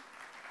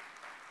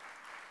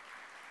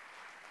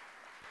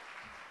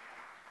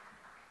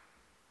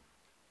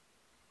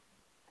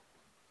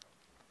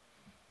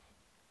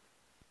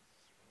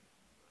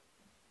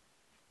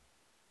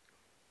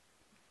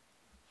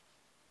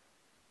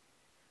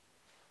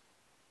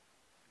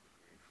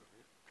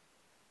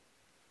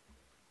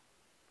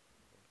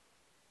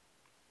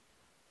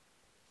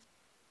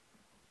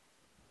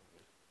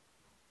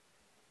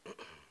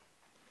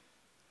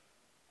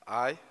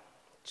 I,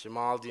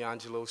 Jamal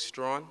D'Angelo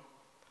Strawn,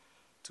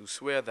 do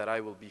swear that I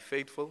will be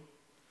faithful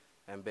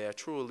and bear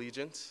true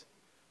allegiance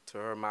to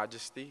Her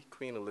Majesty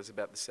Queen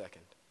Elizabeth II,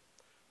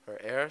 her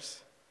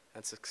heirs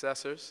and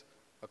successors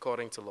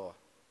according to law.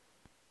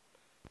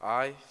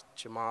 I,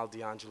 Jamal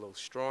D'Angelo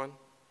Strawn,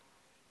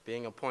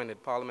 being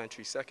appointed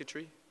Parliamentary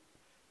Secretary,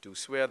 do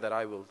swear that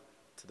I will,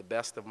 to the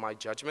best of my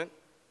judgment,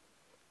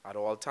 at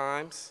all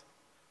times,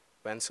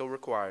 when so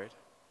required,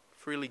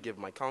 freely give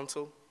my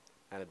counsel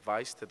and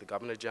advice to the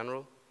Governor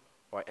General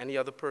or any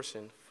other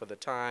person for the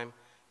time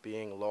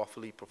being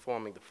lawfully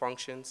performing the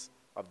functions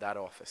of that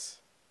office.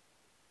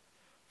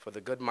 For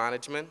the good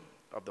management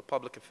of the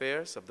public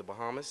affairs of the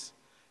Bahamas,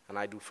 and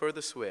I do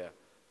further swear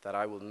that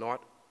I will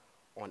not,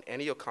 on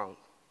any account,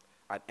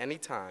 at any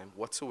time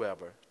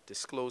whatsoever,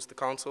 disclose the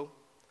counsel,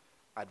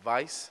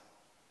 advice,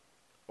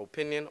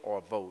 opinion,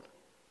 or vote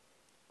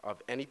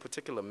of any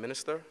particular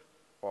minister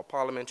or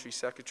parliamentary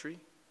secretary,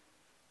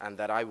 and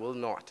that I will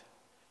not,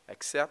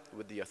 except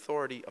with the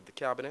authority of the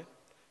Cabinet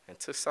and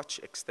to such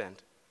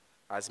extent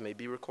as may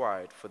be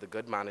required for the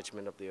good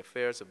management of the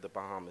affairs of the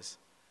Bahamas,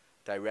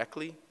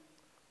 directly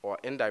or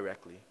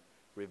indirectly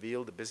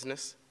reveal the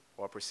business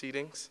or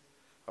proceedings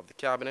of the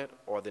Cabinet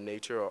or the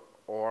nature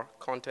or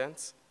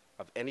contents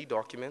of any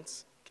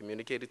documents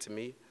communicated to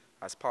me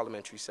as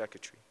Parliamentary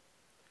Secretary,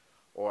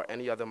 or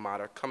any other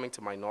matter coming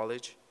to my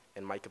knowledge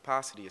in my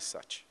capacity as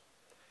such,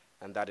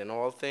 and that in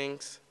all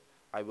things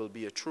I will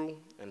be a true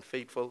and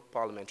faithful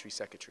Parliamentary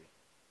Secretary.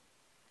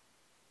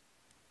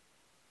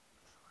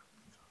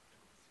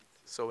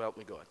 So help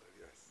me God.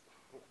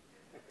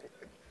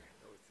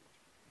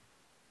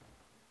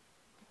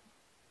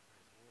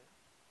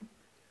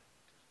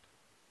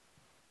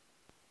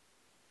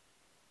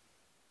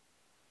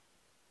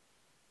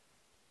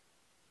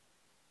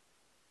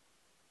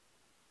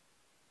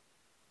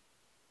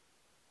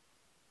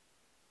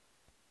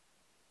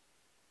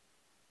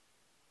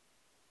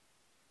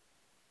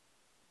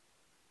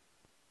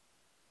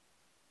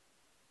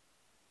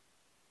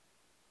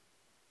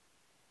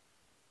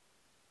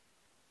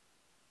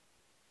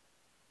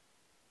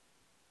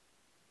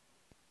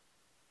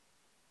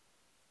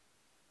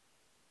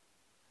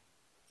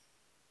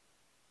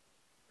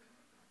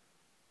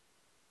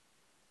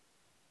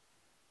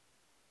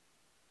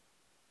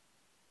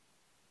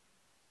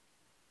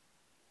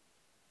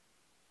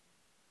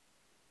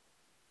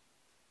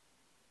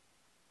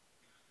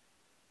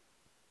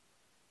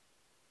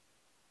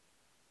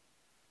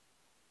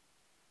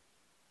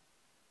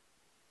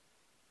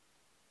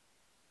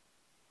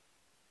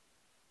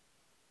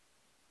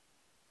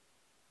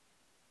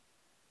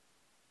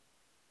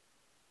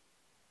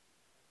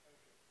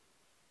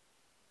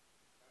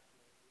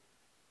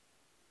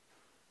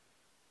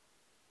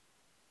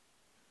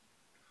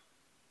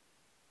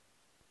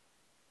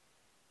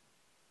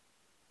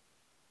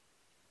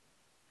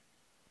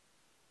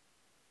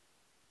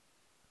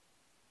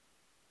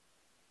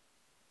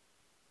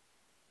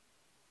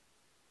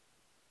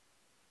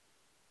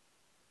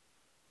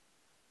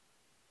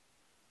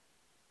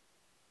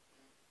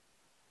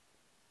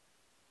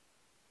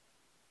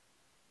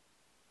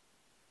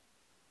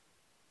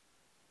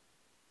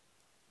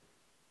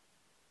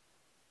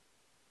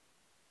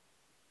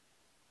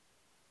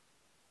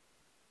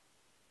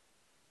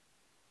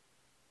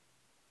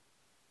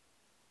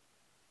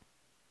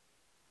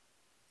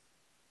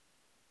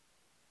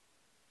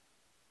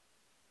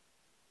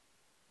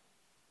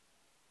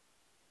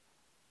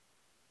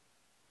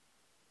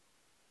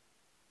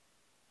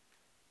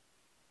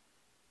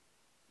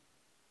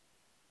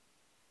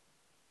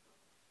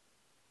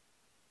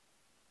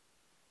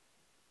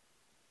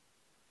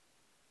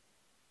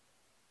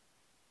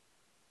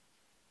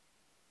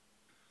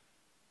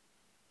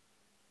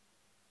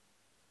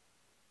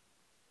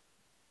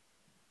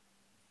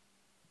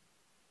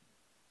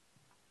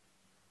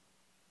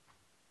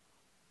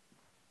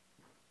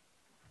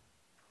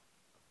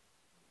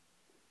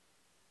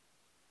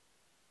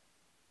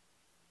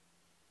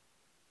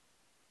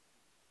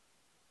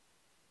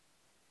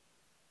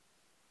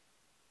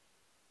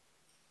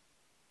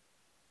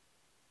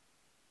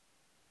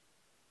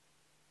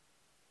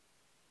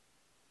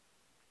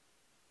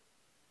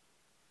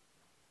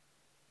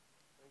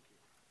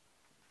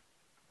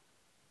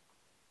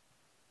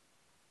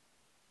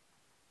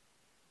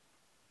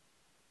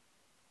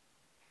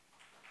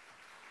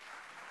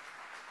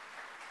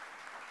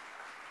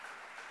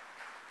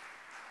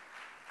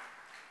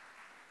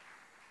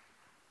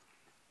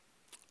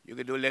 You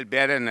could do a little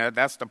better than that.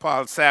 That's the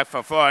Paul Sack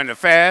for Foreign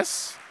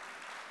Affairs.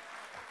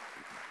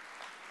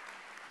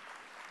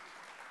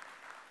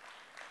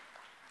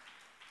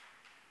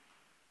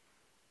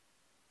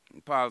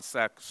 Paul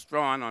Sack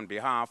Strawn, on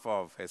behalf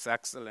of His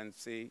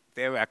Excellency,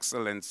 their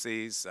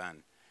Excellencies,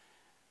 and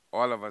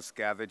all of us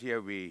gathered here,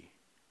 we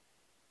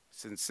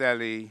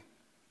sincerely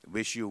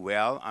wish you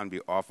well and we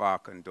offer our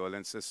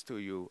condolences to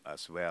you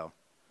as well.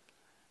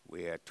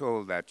 We are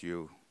told that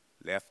you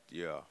left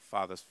your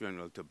father's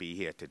funeral to be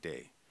here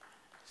today.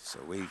 So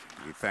we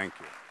thank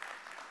you.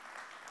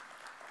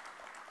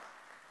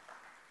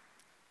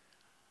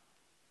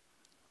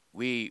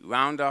 We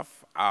round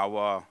off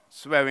our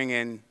swearing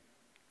in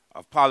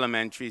of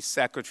parliamentary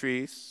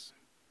secretaries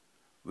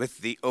with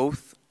the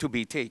oath to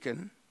be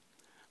taken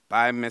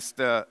by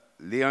Mr.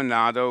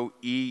 Leonardo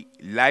E.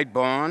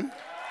 Lightbourne,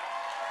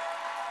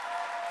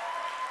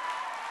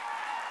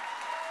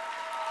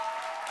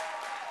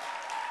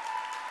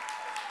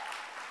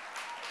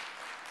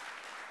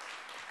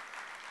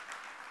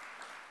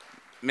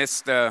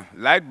 Mr.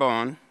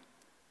 Lightbourne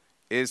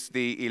is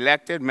the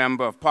elected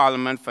member of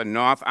Parliament for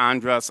North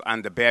Andros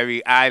and the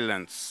Berry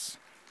Islands.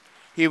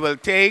 He will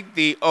take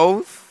the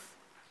oath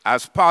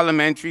as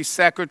Parliamentary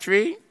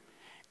Secretary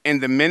in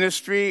the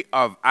Ministry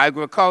of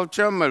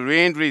Agriculture,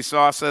 Marine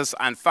Resources,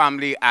 and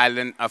Family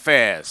Island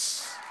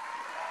Affairs.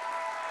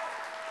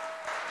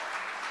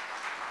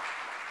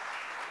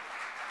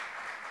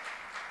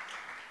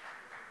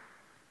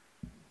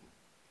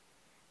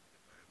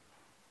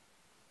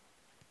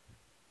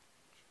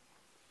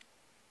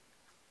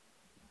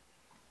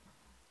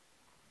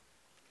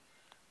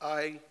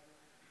 I,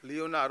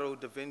 Leonardo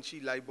da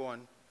Vinci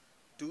Lightbourne,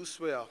 do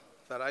swear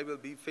that I will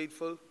be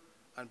faithful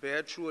and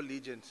bear true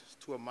allegiance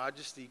to Her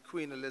Majesty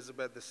Queen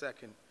Elizabeth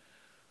II,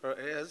 her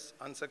heirs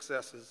and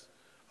successors,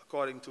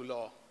 according to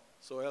law.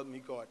 So help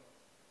me God.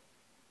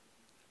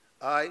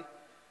 I,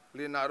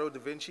 Leonardo da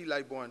Vinci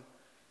Lightbourne,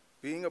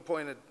 being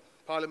appointed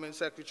Parliament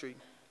Secretary,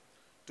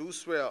 do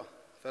swear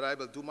that I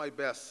will do my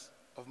best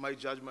of my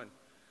judgment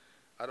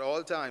at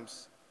all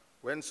times,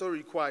 when so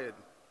required,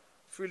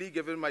 freely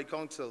giving my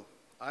counsel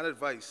and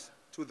advice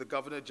to the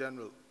Governor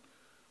General.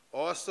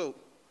 Also,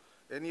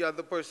 any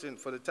other person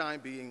for the time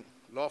being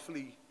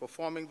lawfully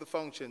performing the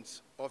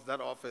functions of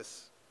that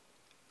office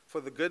for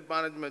the good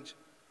management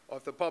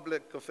of the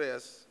public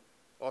affairs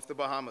of the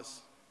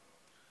Bahamas.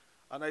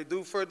 And I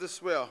do further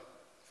swear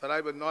that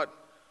I will not,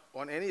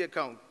 on any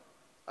account,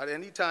 at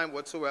any time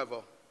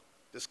whatsoever,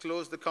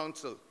 disclose the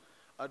counsel,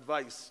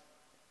 advice,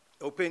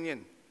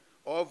 opinion,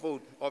 or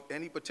vote of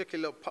any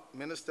particular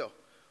minister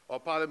or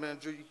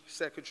parliamentary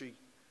secretary,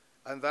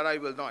 and that I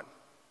will not,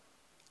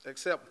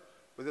 except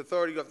with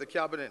authority of the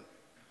Cabinet,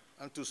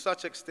 and to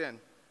such extent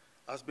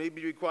as may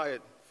be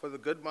required for the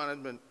good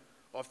management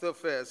of the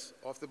affairs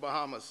of the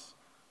Bahamas,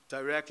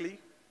 directly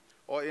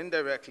or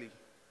indirectly,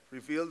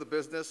 reveal the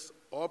business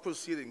or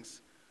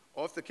proceedings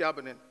of the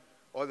Cabinet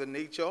or the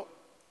nature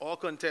or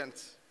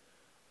contents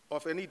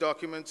of any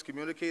documents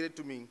communicated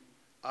to me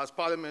as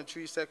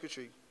Parliamentary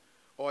Secretary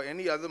or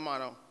any other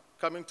manner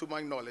coming to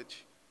my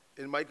knowledge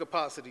in my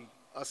capacity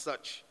as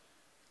such,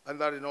 and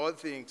that in all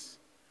things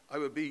I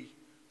will be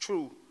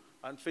true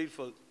and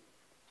faithful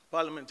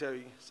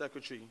Parliamentary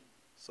Secretary.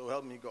 So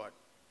help me God.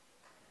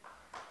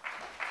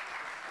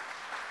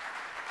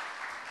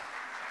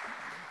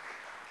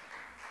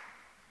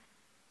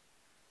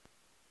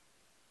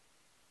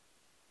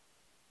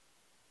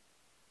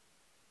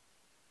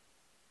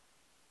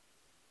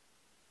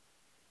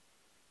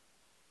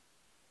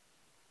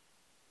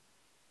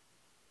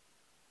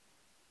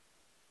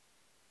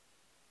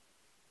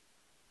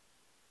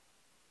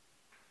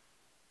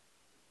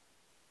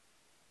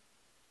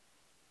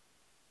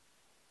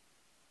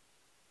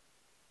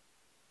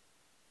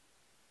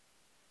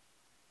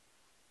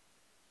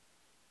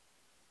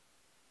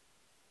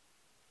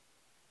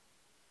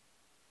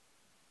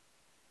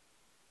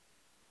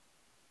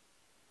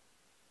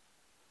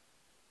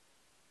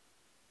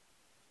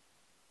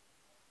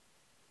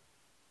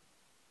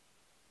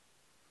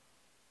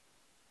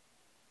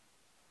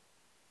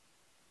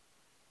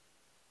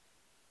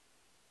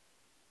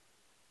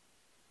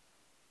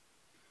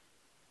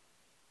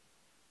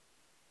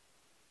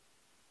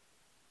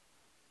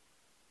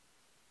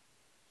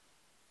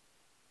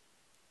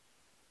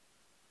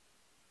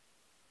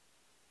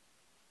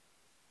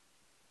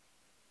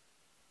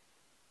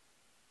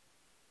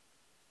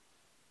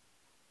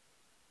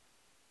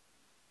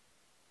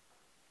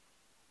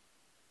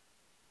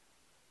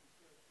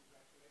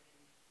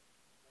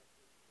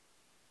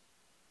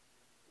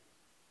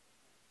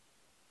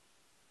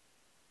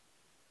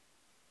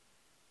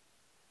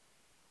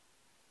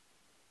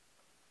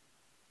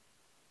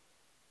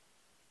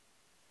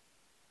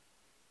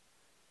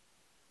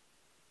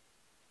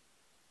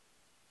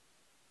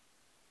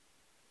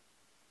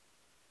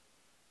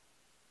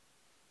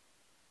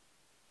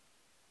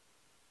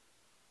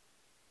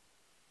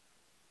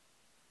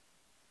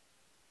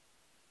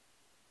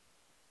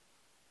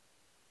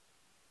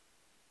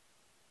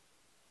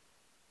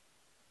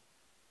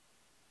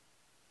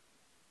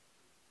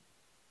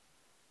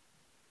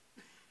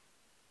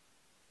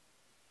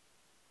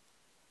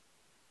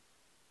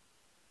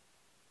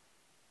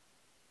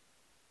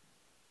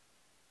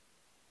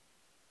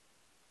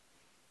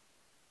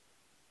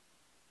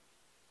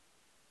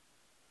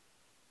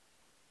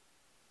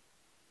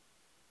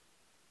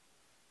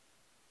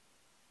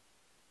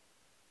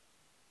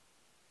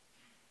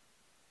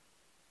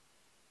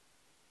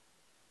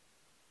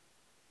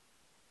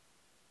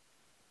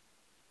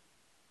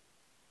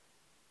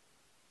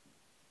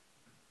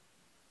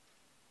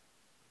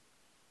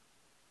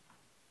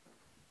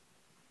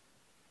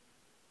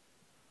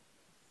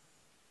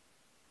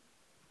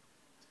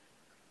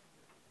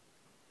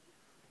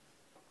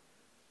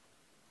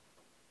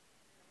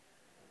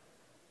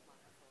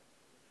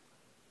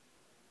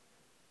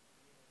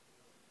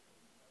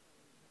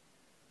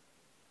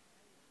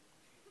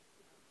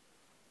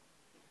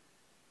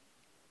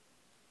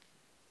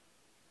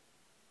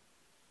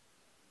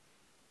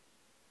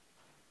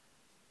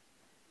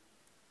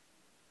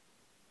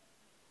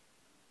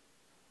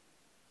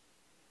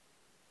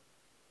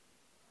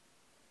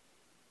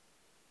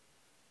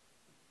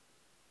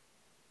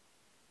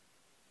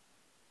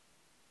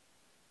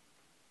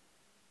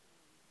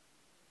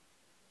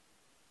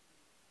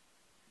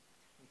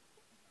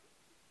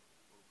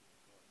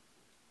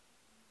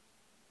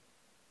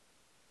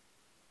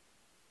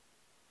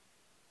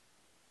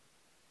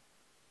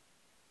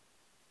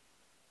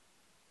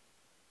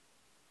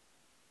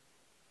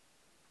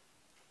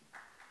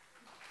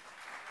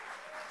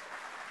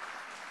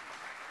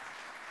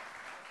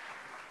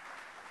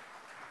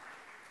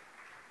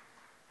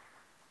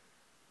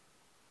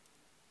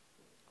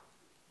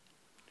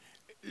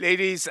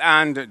 Ladies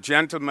and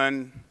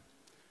gentlemen,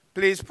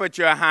 please put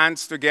your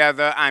hands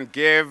together and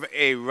give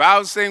a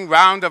rousing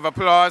round of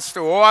applause to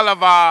all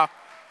of our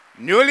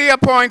newly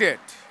appointed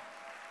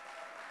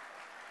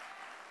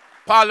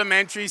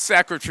parliamentary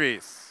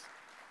secretaries.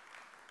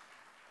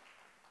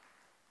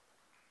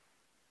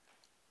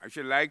 I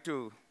should like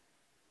to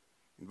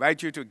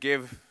invite you to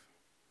give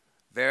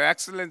their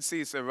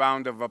excellencies a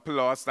round of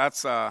applause.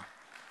 That's a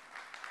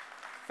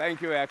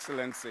thank you,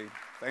 Excellency.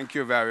 Thank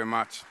you very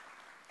much.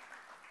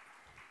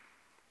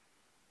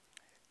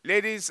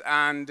 Ladies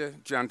and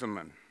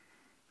gentlemen,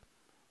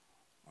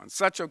 on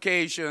such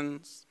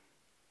occasions,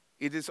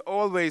 it is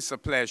always a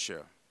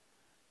pleasure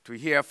to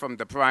hear from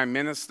the Prime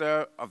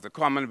Minister of the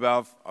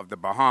Commonwealth of the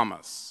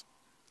Bahamas.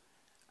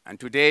 And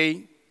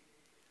today,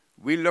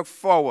 we look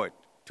forward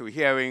to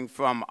hearing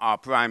from our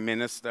Prime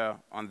Minister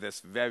on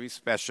this very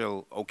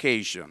special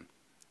occasion.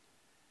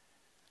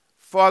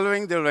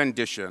 Following the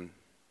rendition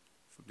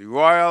from the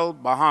Royal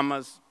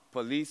Bahamas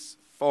Police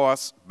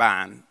Force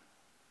Band,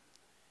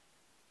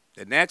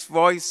 the next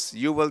voice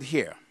you will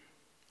hear,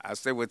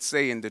 as they would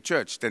say in the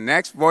church, the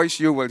next voice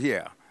you will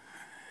hear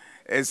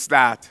is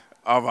that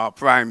of our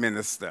Prime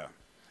Minister.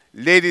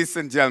 Ladies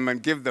and gentlemen,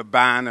 give the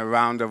band a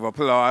round of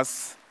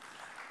applause,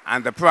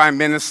 and the Prime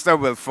Minister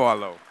will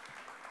follow.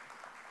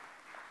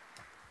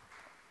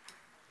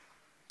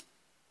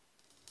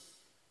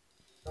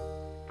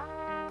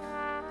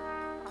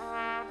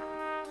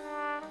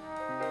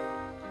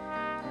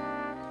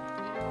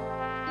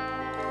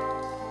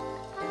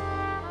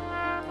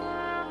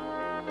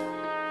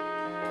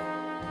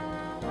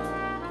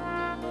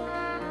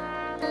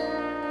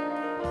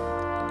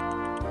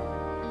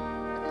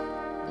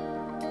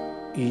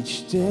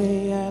 Each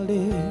day I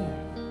live,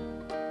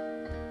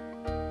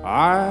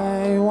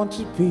 I want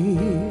to be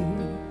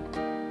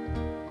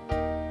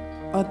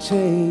a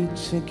day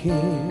to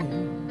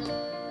give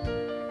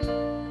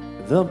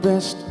the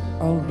best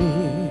of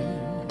me.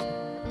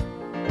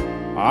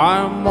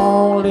 I'm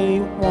only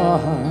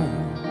one,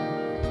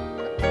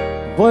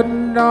 but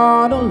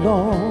not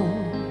alone.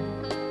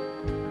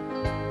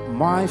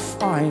 My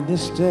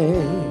finest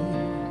day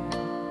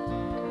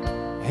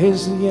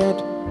is yet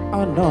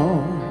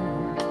unknown.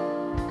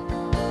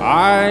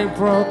 I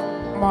broke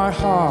my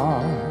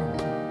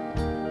heart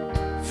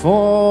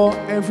for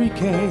every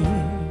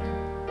gain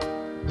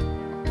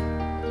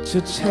to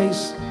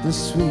taste the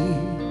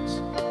sweet.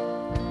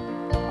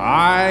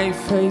 I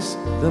face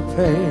the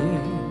pain.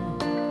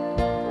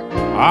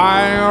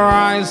 I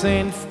rise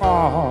and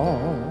fall,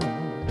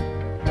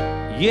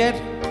 yet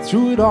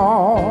through it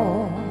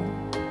all,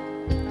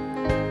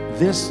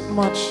 this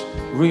much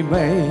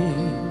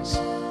remains.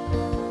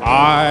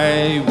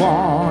 I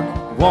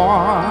want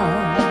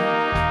one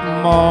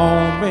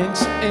moment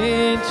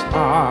in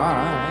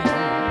time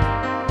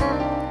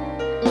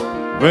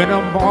when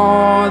I'm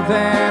more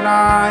than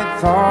I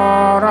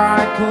thought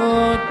I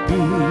could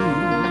be,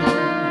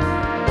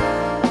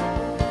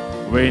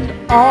 when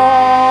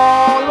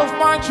all of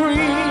my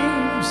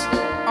dreams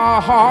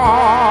are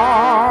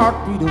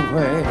heartbeat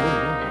away,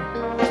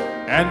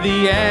 and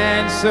the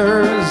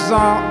answers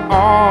are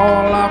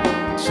all up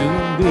to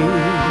me.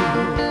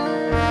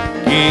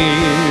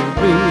 Give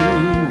me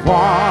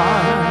one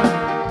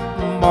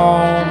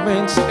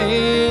moments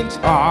in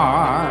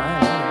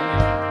time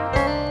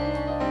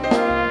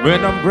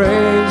when I'm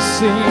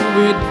racing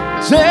with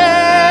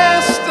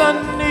destiny,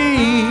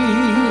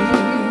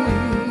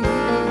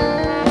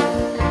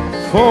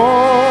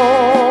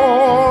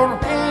 for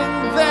in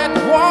that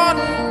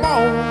one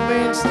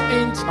moment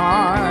in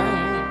time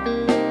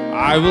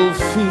I will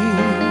feel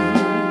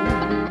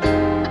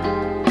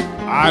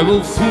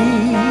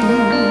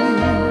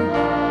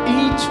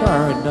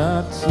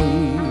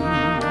eternity.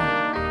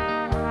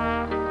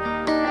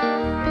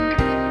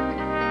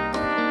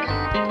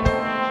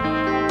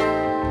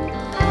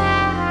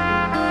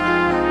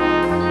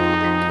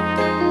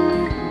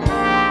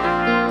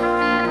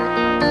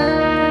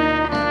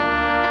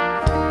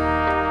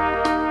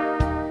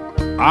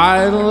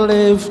 I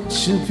live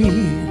to be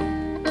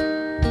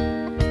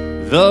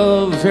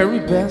the very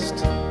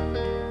best.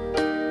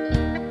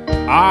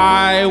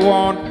 I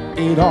want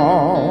it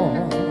all,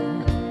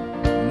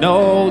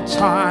 no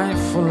time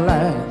for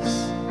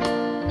less.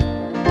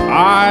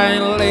 I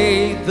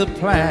laid the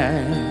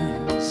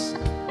plans,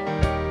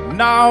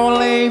 now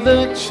lay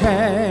the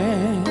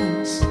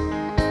chance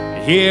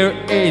here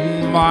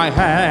in my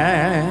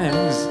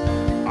hands.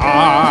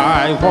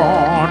 I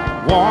want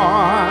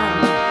one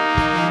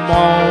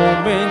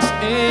moments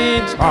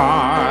in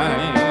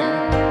time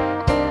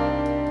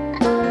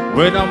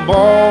when I'm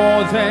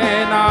more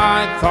than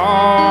I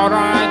thought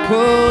I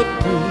could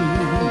be,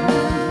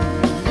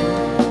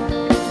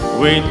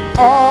 when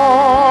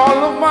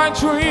all of my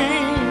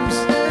dreams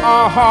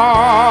are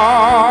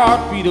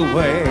heartbeat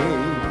away,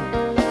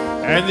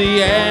 and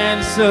the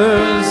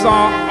answers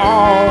are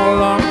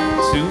all up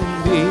to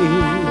me.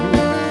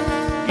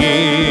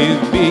 Give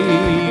me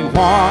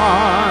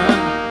one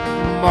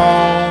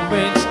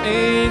moment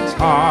in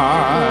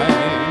time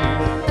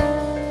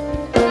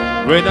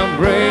when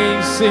I'm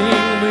racing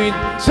with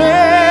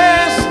destiny.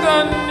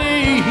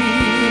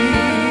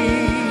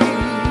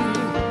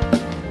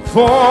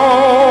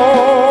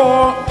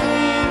 For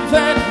in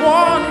that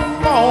one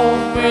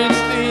moment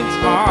in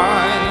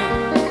time,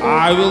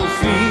 I will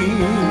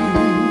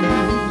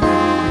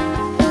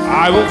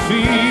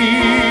feel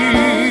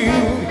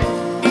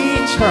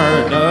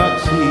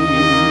eternity.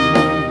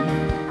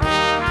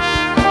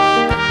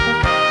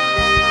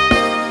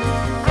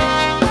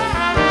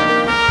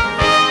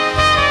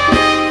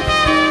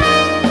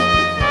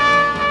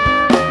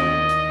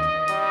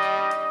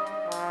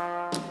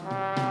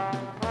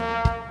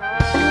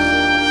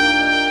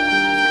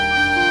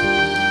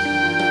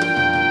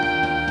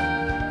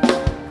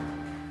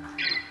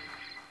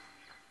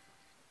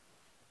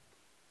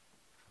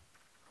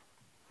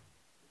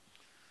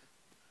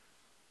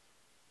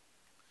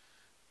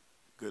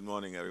 Good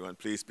morning, everyone.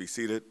 Please be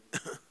seated.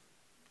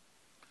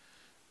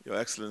 Your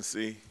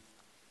Excellency,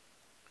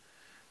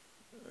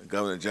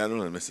 Governor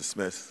General and Mr.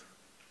 Smith,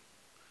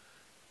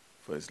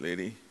 First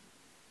Lady,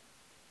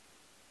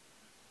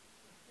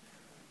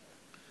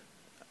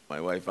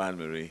 my wife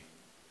Anne-Marie,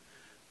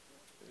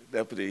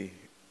 Deputy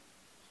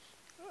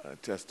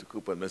Chester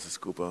Cooper and Mrs.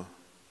 Cooper,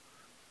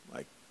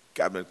 my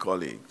cabinet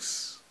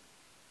colleagues,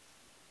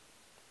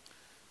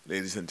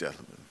 ladies and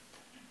gentlemen.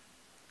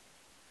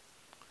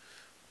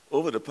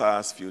 Over the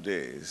past few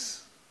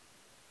days,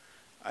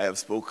 I have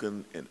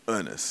spoken in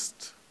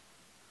earnest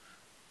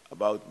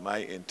about my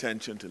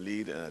intention to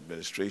lead an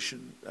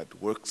administration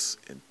that works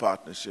in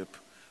partnership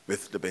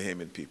with the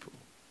Bahamian people.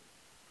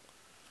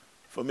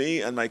 For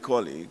me and my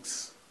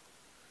colleagues,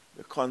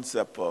 the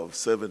concept of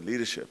servant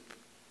leadership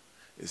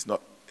is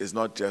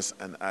not just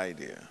an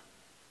idea.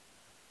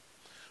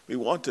 We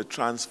want to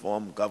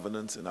transform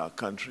governance in our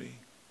country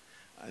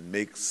and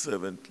make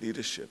servant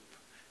leadership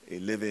a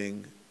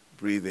living,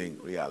 breathing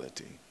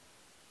reality.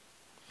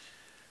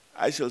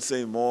 I shall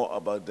say more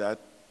about that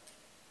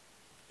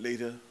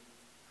later,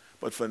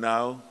 but for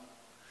now,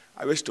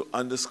 I wish to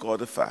underscore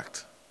the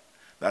fact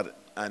that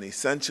an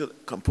essential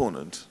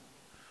component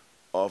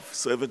of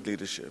servant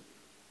leadership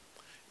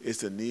is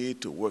the need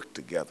to work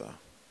together,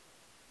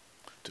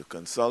 to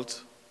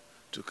consult,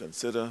 to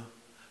consider,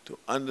 to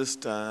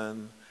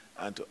understand,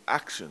 and to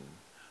action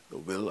the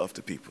will of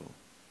the people.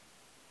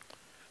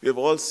 We have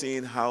all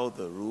seen how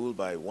the rule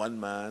by one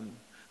man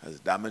has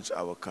damaged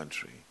our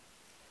country.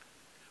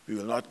 We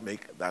will not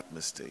make that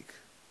mistake,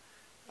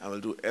 and will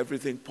do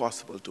everything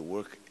possible to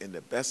work in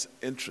the best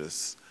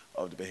interests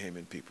of the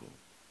Bahamian people.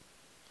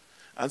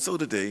 And so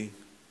today,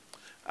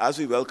 as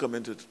we welcome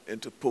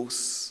into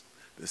posts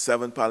the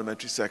 7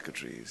 parliamentary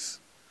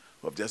secretaries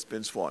who have just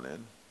been sworn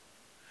in,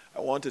 I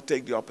want to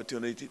take the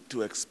opportunity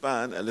to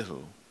expand a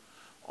little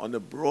on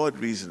the broad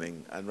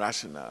reasoning and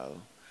rationale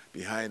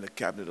behind the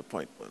cabinet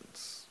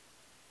appointments.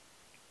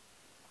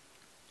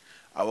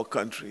 Our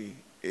country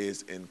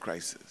is in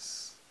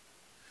crisis.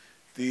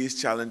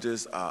 These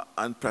challenges are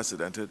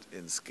unprecedented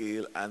in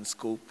scale and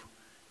scope,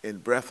 in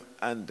breadth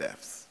and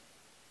depth.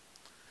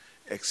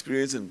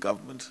 Experience in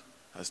government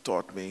has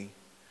taught me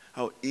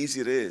how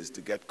easy it is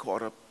to get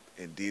caught up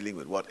in dealing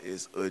with what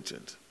is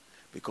urgent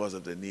because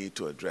of the need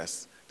to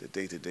address the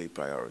day-to-day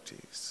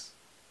priorities.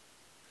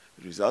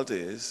 The result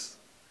is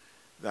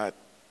that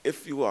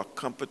if you are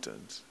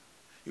competent,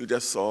 you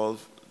just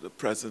solve the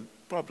present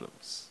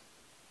problems.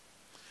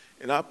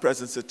 In our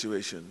present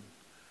situation,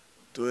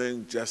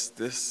 doing just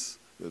this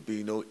will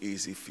be no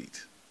easy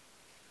feat.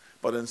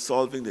 But in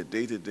solving the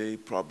day-to-day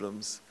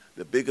problems,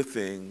 the bigger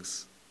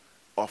things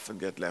often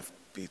get left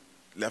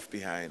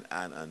behind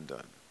and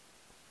undone.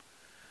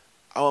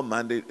 Our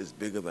mandate is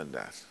bigger than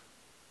that.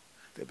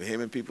 The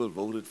Bahamian people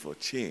voted for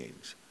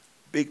change,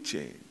 big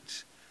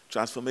change,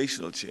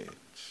 transformational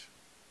change.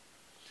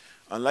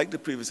 Unlike the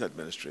previous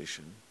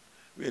administration,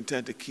 we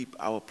intend to keep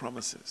our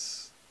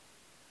promises.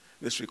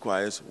 This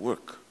requires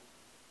work.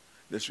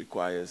 This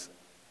requires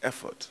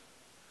effort.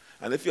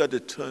 And if you are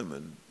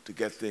determined to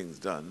get things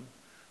done,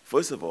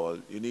 first of all,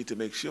 you need to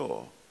make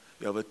sure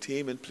you have a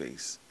team in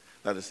place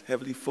that is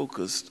heavily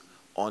focused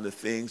on the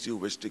things you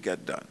wish to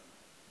get done.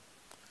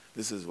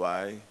 This is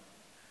why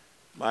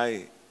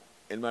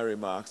in my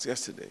remarks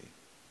yesterday,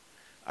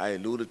 I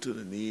alluded to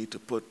the need to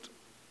put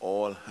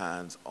all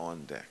hands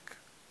on deck.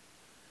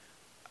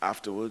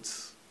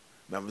 Afterwards,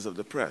 members of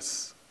the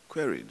press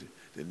queried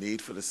the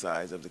need for the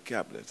size of the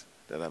cabinet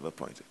that I've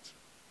appointed.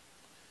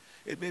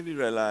 It made me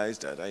realize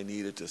that I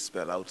needed to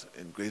spell out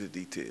in greater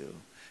detail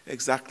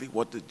exactly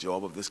what the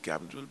job of this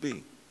cabinet will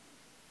be.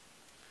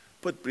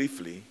 Put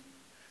briefly,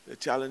 the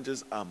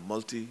challenges are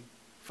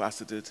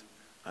multifaceted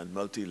and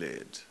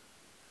multi-layered,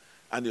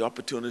 and the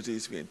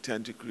opportunities we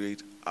intend to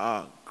create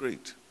are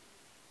great.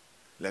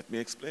 Let me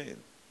explain.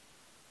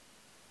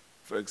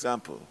 For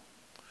example,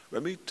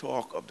 when we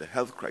talk of the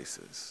health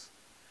crisis,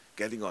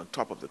 getting on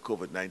top of the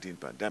COVID-19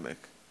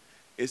 pandemic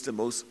is the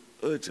most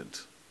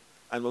urgent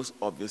and most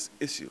obvious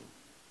issue.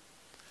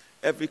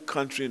 Every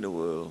country in the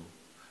world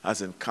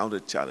has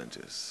encountered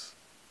challenges,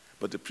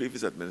 but the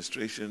previous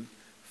administration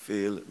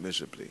failed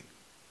miserably,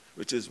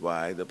 which is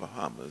why the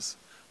Bahamas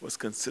was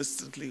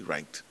consistently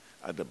ranked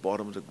at the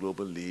bottom of the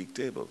global league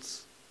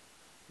tables,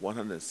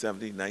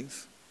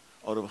 179th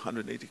out of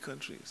 180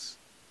 countries,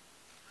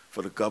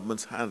 for the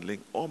government's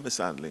handling or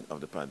mishandling of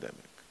the pandemic.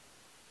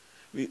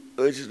 We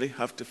urgently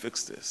have to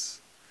fix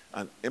this,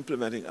 and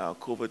implementing our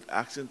COVID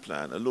action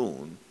plan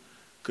alone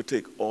could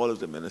take all of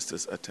the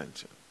ministers'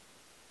 attention.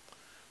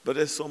 But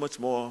there's so much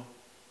more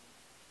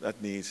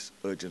that needs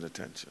urgent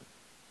attention.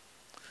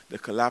 The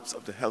collapse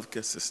of the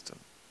healthcare system,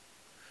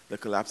 the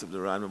collapse of the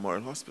Rand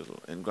Memorial Hospital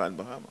in Grand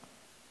Bahama,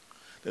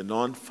 the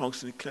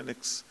non-functioning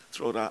clinics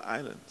throughout our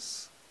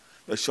islands,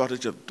 the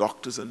shortage of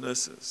doctors and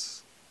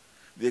nurses,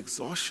 the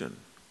exhaustion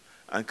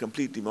and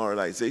complete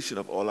demoralization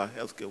of all our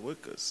healthcare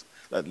workers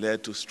that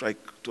led to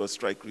a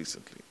strike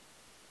recently.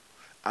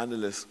 And the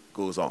list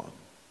goes on.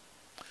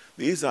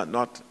 These are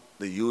not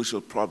the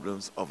usual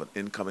problems of an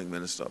incoming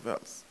Minister of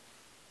Health.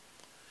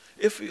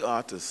 If we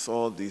are to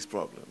solve these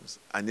problems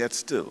and yet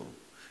still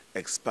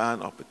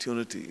expand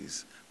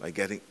opportunities by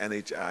getting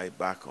NHI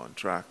back on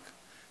track,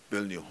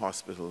 build new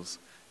hospitals,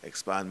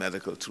 expand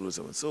medical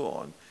tourism, and so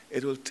on,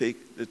 it will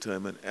take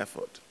determined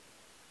effort.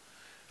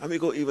 And we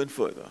go even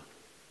further.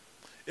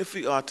 If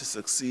we are to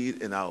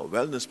succeed in our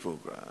wellness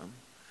program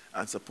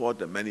and support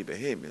the many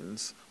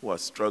Bahamians who are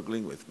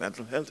struggling with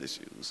mental health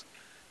issues,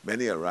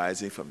 many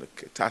arising from the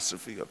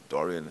catastrophe of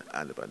Dorian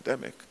and the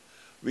pandemic,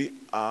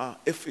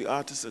 if we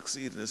are to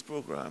succeed in this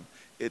program,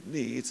 it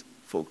needs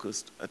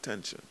focused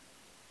attention.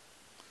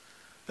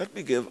 Let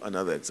me give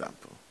another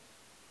example.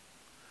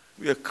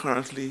 We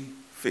currently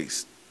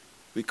face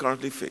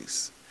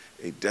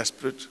a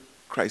desperate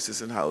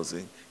crisis in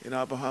housing in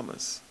our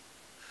Bahamas,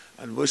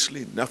 and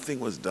virtually nothing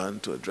was done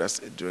to address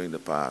it during the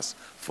past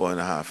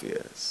 4.5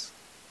 years.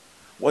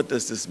 What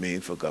does this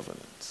mean for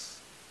governance?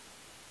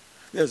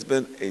 There's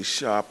been a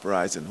sharp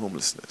rise in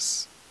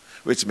homelessness,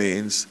 which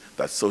means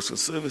that social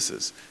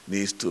services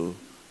needs to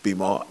be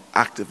more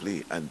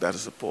actively and better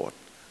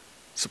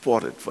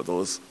supported for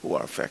those who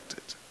are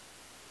affected.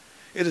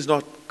 It is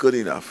not good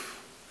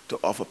enough to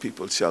offer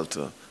people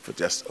shelter for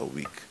just a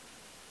week.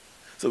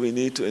 So we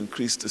need to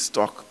increase the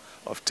stock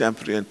of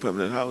temporary and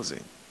permanent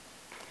housing.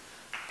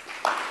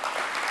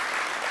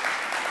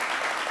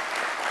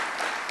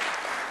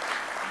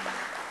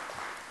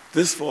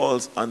 This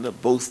falls under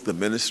both the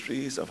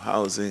Ministries of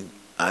Housing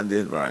and the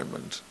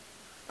Environment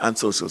and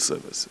Social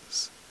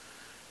Services.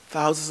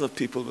 Thousands of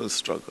people will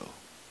struggle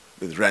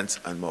with rents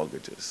and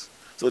mortgages,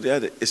 so they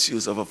have the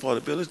issues of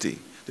affordability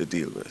to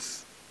deal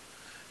with.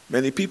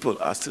 Many people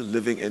are still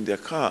living in their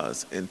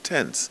cars, in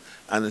tents,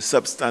 and in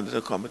substandard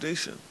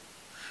accommodation.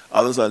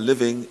 Others are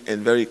living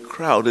in very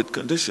crowded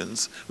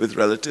conditions with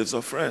relatives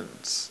or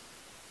friends.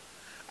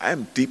 I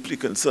am deeply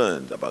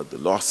concerned about the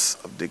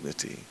loss of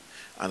dignity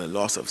and a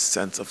loss of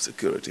sense of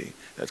security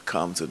that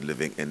comes with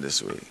living in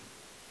this way.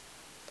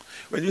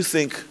 When you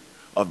think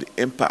of the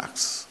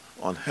impacts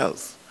on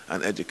health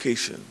and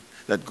education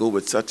that go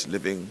with such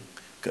living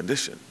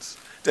conditions,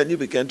 then you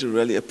begin to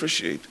really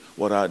appreciate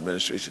what our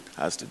administration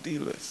has to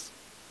deal with.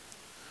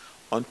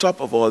 On top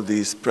of all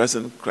these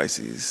present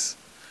crises,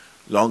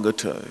 longer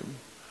term,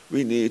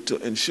 we need to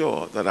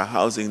ensure that our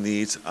housing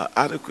needs are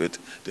adequate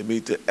to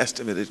meet the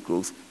estimated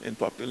growth in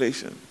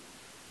population.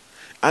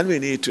 And we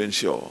need to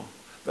ensure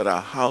that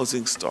our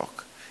housing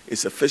stock is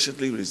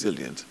sufficiently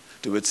resilient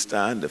to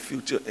withstand the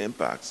future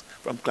impacts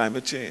from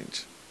climate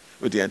change,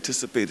 with the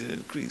anticipated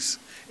increase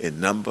in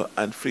number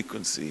and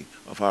frequency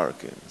of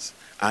hurricanes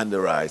and the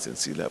rise in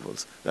sea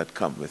levels that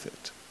come with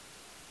it.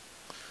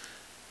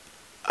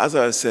 As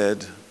I have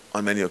said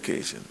on many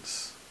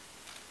occasions,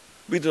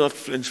 we do not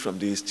flinch from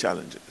these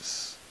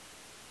challenges.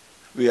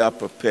 We are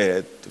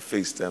prepared to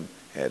face them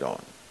head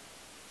on.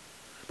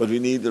 But we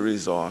need the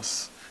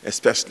resource,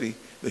 especially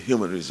the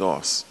human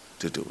resource,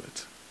 to do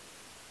it.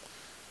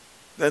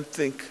 Then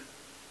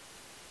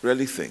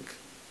really think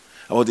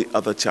about the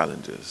other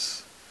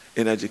challenges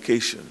in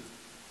education,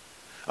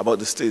 about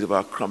the state of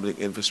our crumbling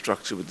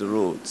infrastructure with the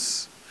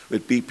roads,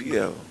 with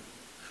BPL,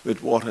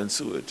 with water and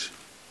sewage.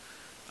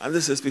 And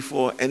this is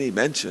before any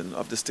mention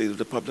of the state of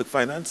the public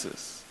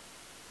finances.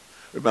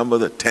 Remember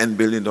the $10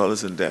 billion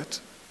in debt?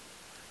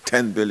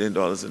 $10 billion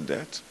in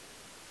debt.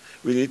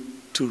 We need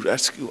to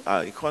rescue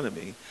our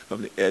economy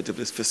from the edge of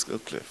this fiscal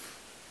cliff.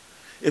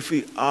 If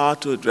we are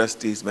to address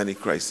these many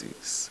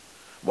crises,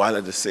 while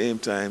at the same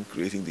time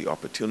creating the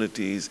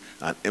opportunities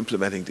and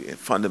implementing the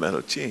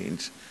fundamental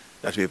change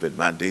that we have been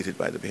mandated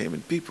by the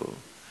Bahamian people,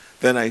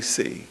 then I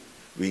say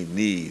we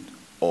need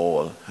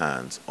all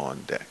hands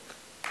on deck.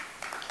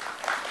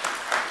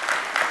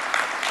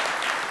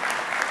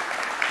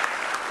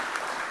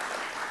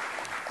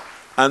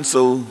 And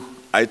so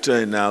I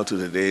turn now to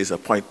today's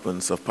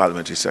appointments of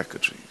parliamentary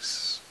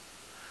secretaries.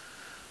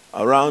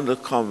 Around the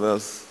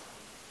Commonwealth,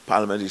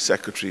 parliamentary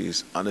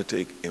secretaries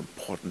undertake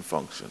important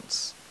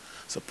functions,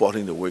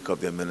 supporting the work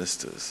of their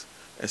ministers,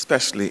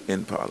 especially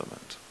in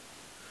Parliament.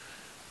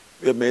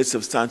 We have made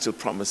substantial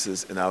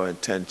promises in our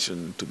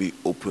intention to be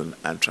open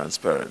and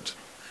transparent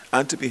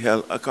and to be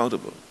held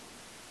accountable.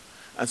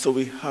 And so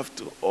we have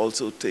to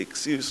also take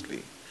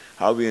seriously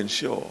how we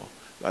ensure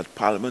that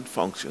Parliament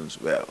functions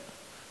well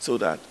so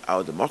that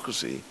our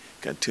democracy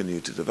continue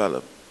to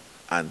develop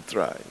and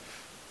thrive.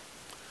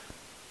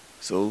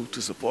 So,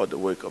 to support the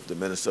work of the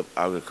Minister of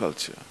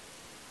Agriculture,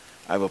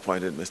 I've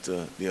appointed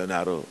Mr.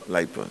 Leonardo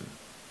Lipon.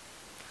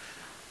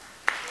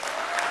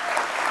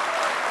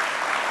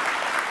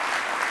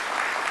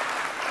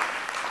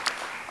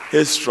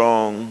 His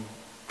strong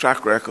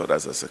track record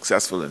as a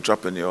successful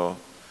entrepreneur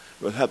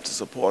will help to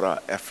support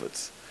our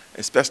efforts,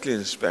 especially in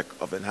respect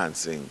of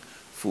enhancing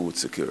food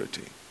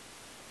security.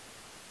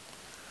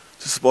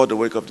 To support the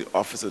work of the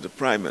Office of the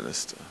Prime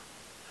Minister,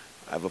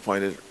 I've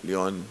appointed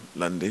Leon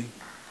Lundy.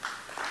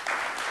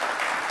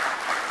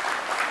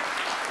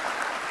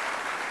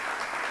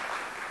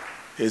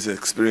 His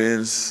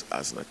experience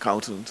as an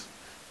accountant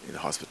in the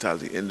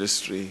hospitality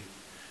industry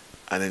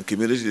and in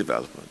community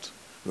development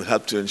will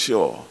help to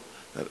ensure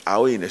that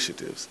our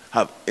initiatives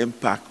have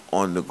impact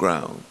on the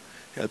ground,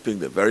 helping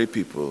the very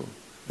people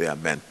they are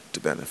meant to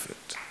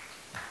benefit.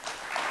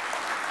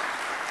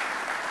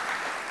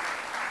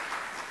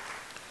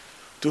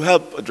 To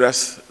help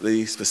address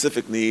the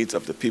specific needs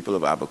of the people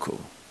of Abaco,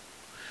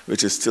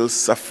 which is still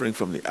suffering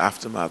from the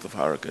aftermath of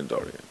Hurricane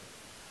Dorian,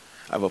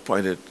 I've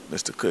appointed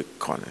Mr. Kirk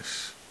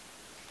Cornish.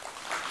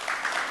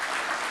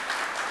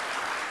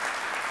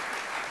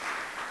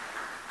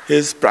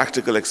 His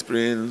practical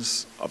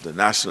experience of the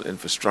national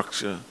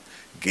infrastructure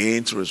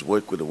gained through his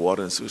work with the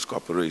Water and Sewage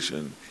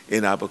Corporation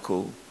in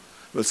Abaco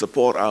will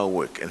support our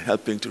work in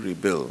helping to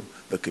rebuild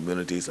the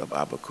communities of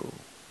Abaco.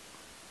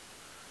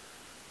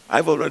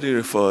 I've already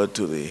referred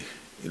to the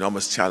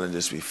enormous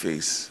challenges we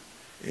face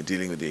in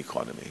dealing with the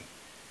economy.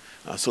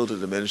 And so to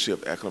the Ministry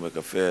of Economic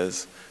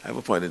Affairs, I've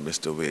appointed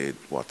Mr. Wade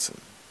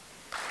Watson.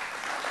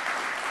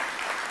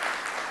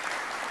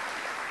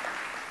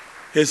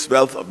 His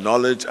wealth of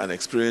knowledge and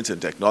experience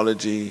in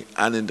technology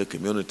and in the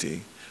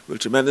community will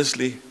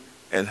tremendously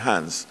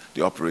enhance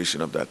the operation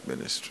of that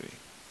ministry.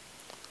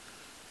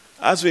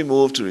 As we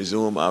move to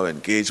resume our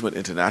engagement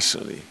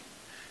internationally,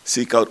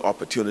 seek out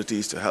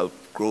opportunities to help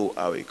grow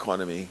our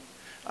economy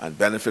and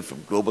benefit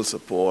from global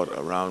support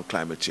around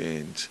climate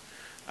change,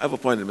 I've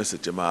appointed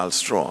Mr. Jamal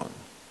Strawn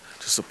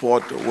to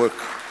support the work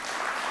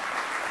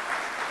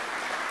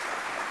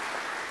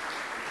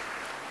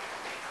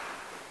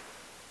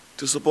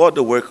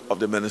of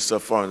the Minister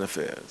of Foreign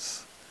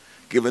Affairs.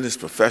 Given his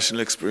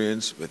professional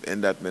experience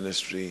within that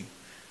ministry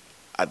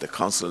at the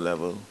council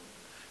level,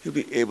 he'll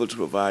be able to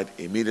provide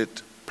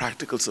immediate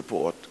practical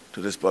support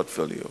to this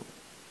portfolio.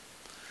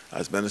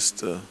 As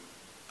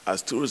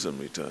tourism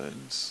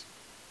returns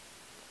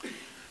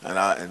and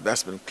our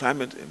investment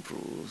climate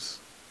improves,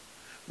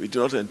 we do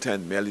not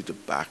intend merely to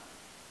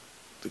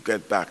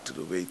get back to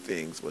the way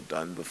things were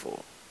done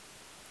before.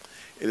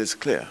 It is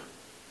clear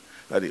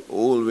that the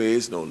old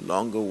ways no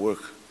longer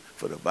work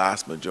for the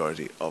vast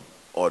majority of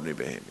ordinary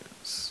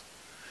Bahamians.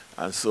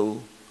 And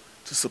so,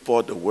 to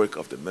support the work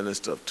of the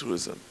Minister of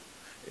Tourism,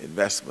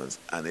 Investments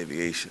and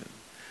Aviation,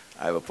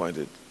 I have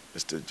appointed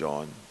Mr.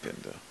 John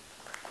Pinder.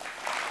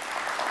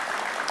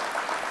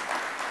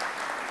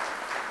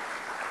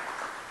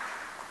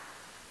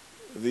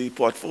 The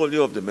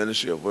portfolio of the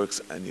Ministry of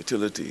Works and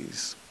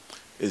Utilities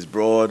is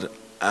broad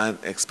and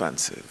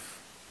expansive,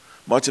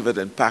 much of it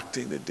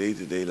impacting the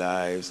day-to-day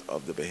lives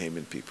of the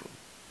Bahamian people.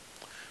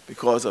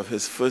 Because of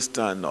his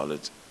first-hand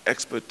knowledge,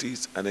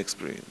 expertise, and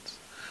experience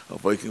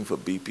of working for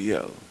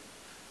BPL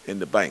in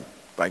the Bank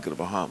of the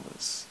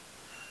Bahamas,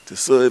 to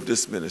serve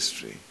this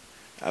ministry,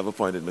 I've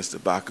appointed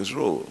Mr. Barker's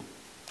Roll.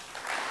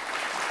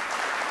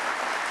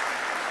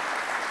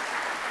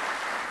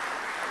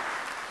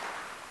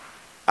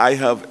 I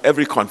have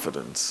every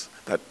confidence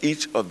that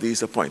each of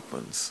these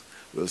appointments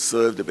will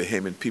serve the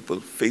Bahamian people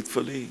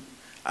faithfully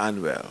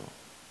and well,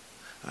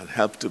 and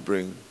help to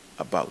bring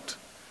about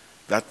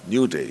that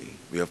new day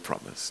we have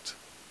promised.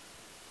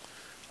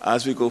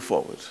 As we go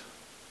forward,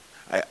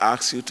 I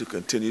ask you to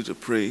continue to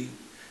pray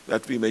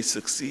that we may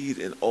succeed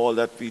in all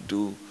that we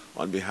do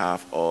on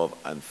behalf of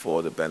and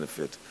for the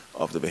benefit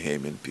of the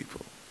Bahamian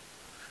people.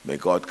 May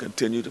God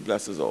continue to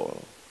bless us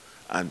all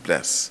and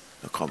bless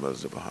the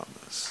Commonwealth of the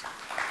Bahamas.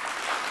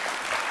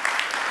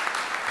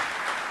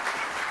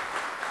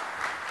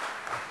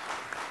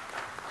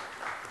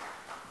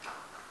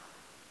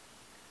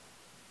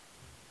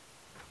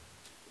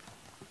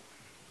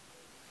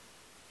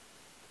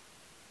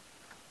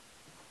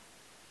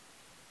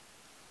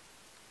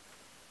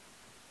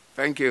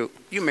 Thank you.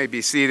 You may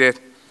be seated.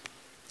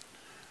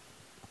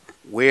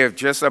 We have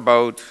just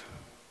about,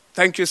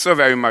 thank you so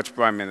very much,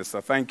 Prime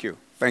Minister. Thank you.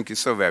 Thank you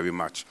so very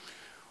much.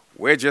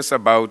 We're just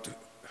about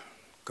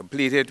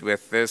completed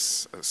with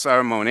this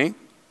ceremony.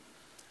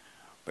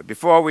 But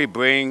before we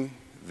bring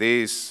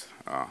these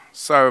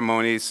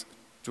ceremonies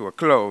to a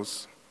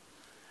close,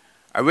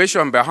 I wish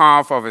on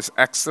behalf of His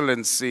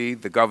Excellency,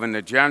 the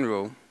Governor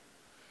General,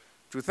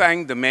 to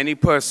thank the many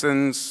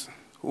persons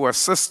who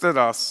assisted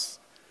us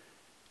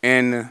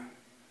in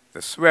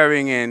the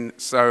swearing-in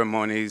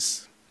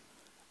ceremonies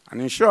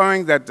and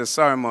ensuring that the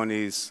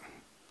ceremonies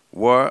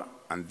were,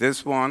 and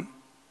this one,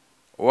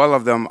 all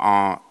of them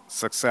are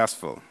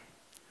successful.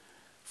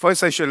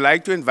 First, I should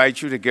like to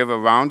invite you to give a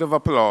round of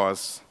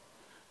applause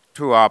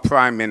to our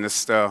Prime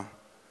Minister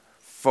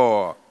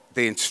for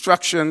the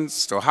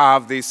instructions to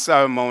have these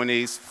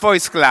ceremonies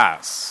first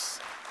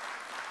class.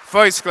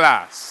 First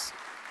class.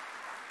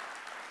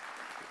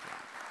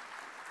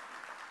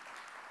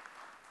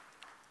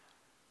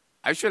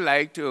 I should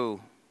like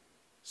to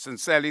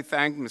sincerely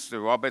thank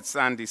Mr. Robert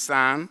Sandy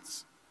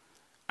Sands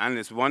and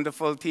his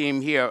wonderful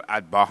team here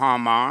at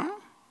Bahama,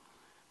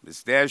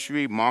 Ms.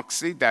 Deshri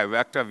Moxie,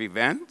 Director of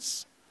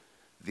Events,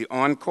 the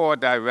Encore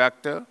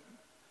Director,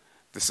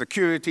 the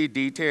security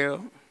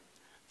detail,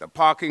 the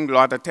parking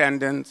lot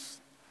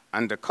attendants,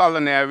 and the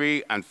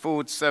culinary and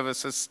food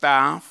services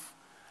staff,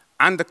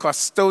 and the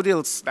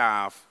custodial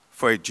staff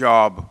for a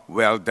job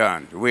well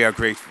done. We are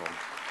grateful.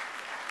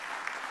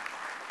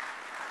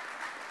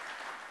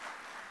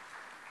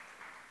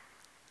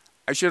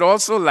 I should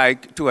also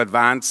like to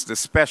advance the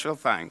special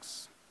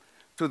thanks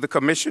to the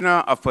Commissioner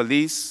of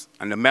Police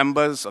and the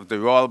members of the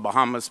Royal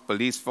Bahamas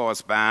Police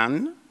Force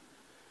Band,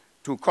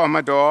 to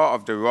Commodore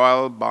of the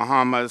Royal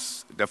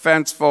Bahamas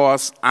Defense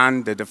Force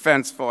and the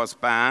Defense Force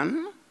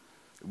Band.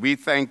 We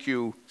thank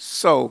you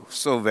so,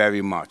 so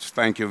very much.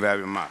 Thank you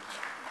very much.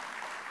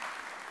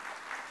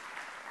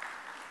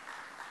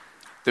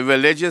 The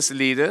religious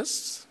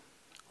leaders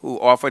who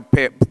offered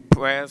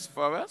prayers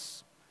for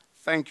us,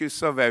 thank you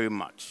so very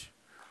much.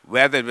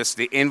 Whether it was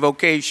the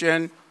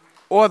invocation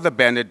or the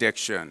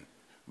benediction,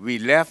 we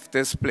left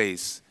this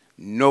place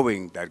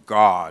knowing that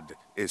God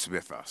is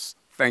with us.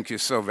 Thank you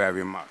so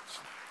very much.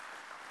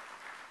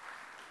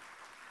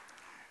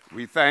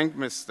 We thank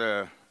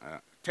Mr.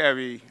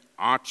 Terry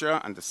Archer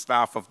and the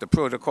staff of the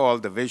Protocol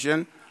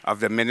Division of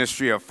the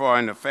Ministry of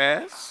Foreign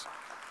Affairs,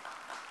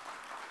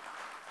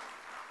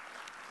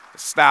 the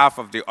staff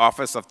of the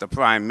Office of the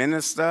Prime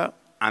Minister,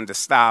 and the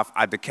staff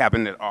at the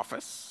Cabinet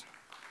Office.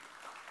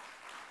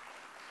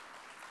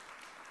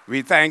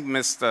 We thank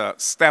Mr.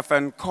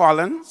 Stephen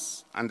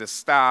Collins and the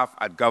staff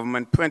at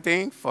Government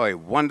Printing for a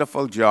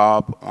wonderful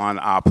job on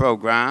our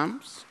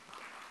programs.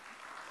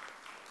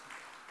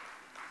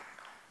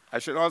 I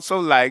should also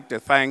like to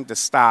thank the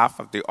staff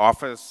of the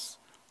Office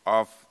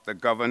of the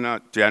Governor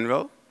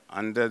General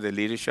under the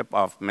leadership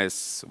of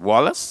Ms.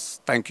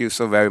 Wallace. Thank you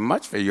so very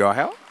much for your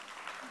help.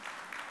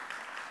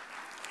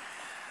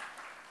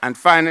 And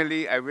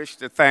finally, I wish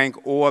to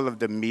thank all of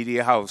the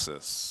media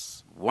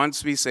houses.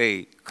 Once we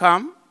say,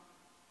 come,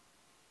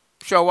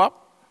 show up,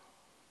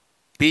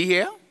 be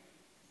here,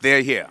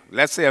 they're here.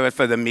 Let's hear it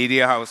for the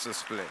media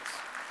houses, please.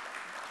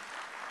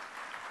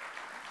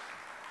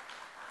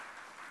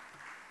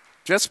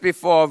 Just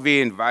before we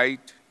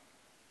invite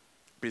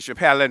Bishop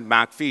Helen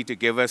McPhee to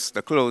give us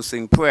the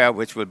closing prayer,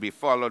 which will be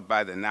followed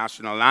by the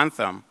national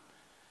anthem,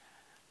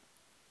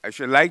 I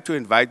should like to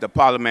invite the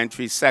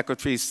parliamentary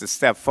secretaries to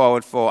step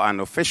forward for an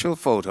official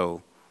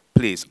photo.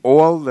 Please,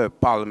 all the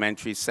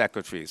parliamentary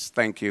secretaries,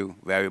 thank you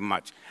very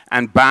much.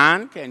 And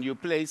band, can you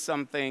play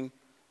something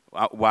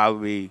while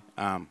we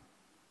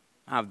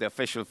have the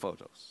official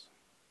photos?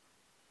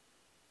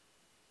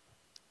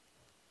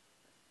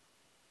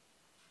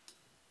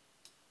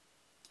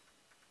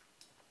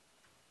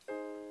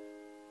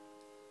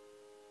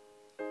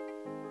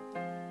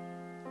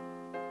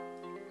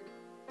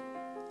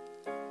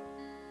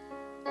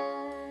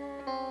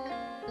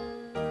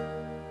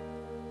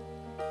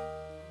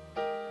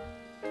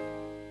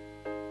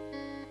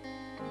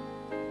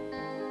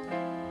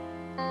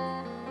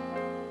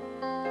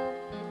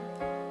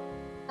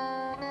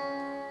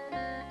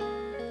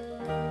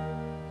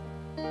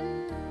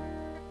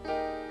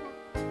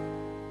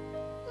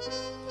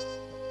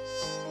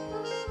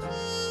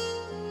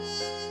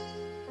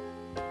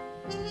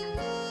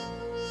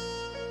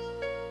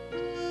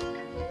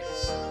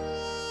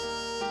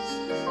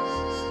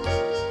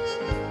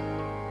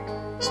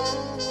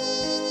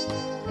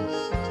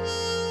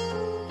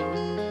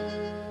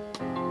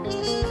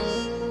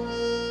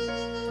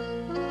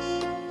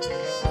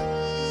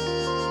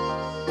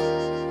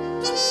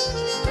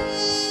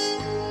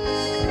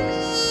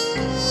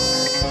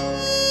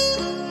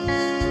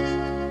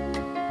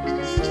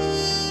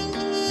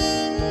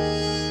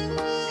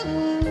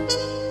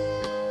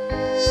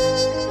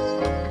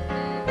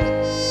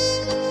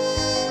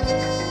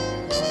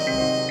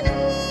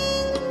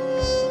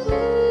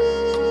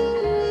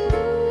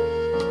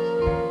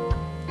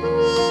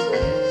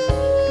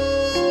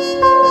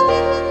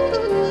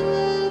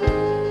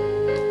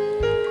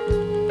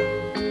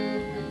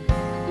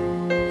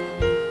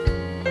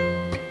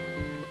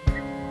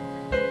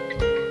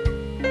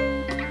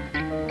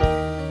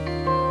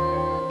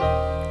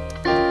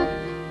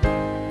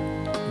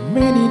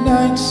 Many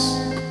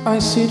nights I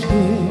sit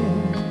here,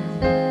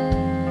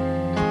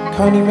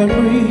 counting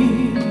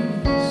memories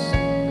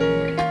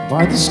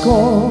by the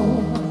score,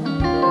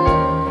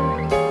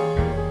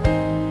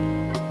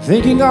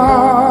 thinking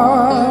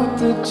of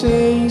the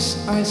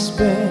days I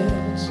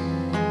spent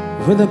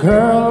with a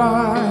girl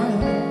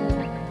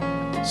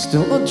I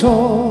still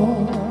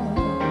adore.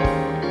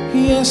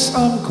 Yes,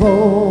 I'm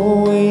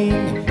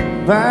going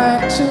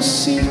back to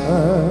see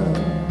her,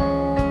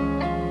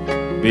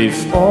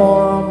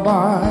 before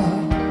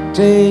my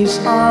days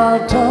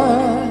are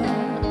done,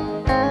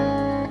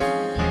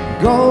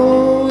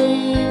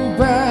 going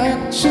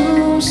back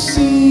to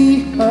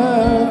see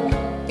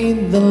her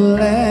in the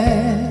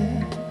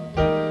land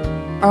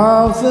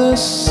of the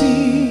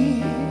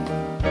sea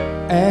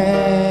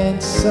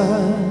and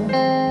sun.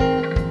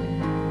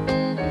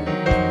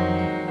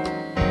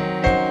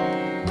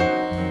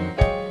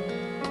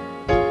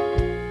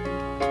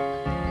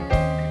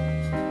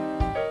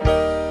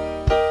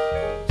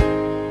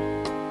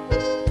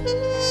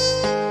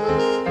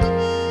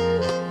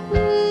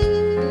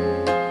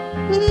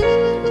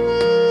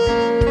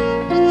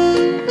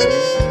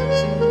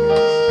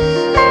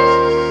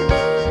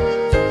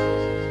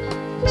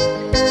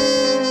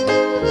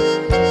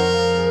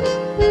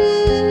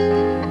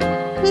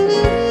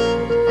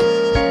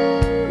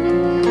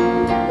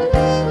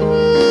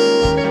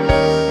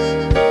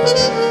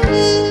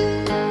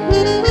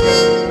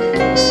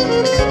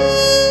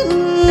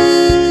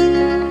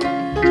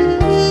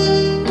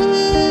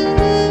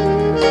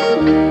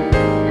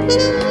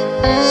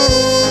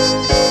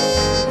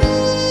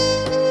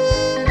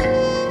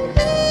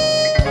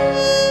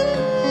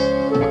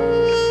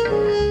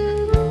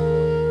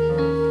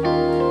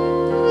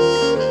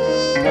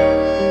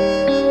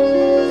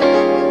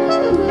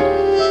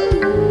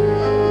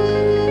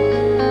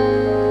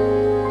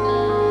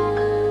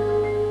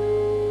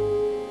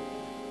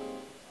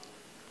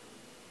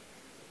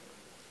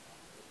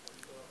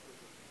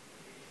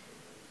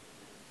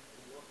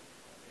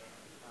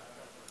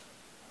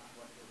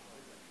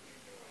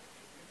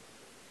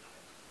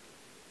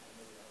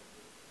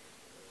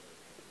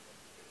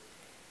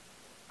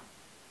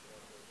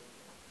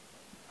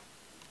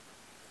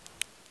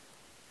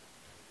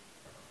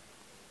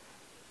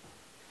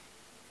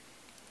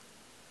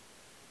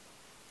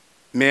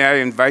 May I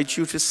invite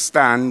you to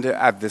stand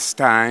at this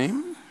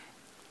time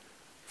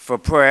for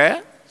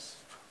prayer,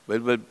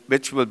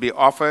 which will be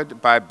offered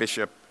by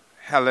Bishop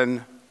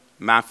Helen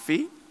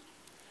Maffey.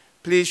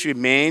 Please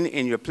remain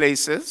in your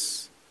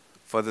places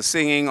for the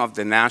singing of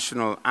the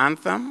national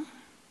anthem,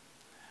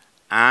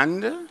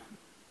 and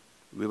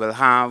we will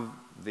have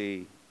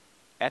the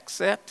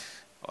exit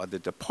or the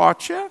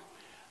departure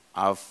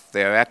of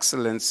their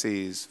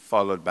excellencies,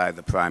 followed by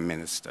the Prime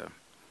Minister.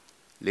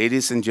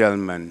 Ladies and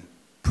gentlemen,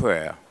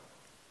 prayer.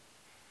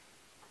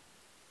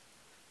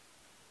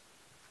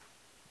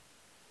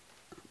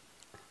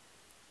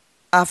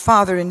 Our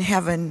Father in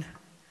heaven,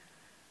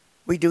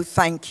 we do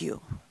thank you.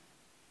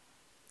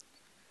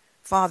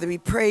 Father, we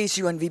praise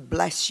you and we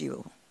bless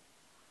you.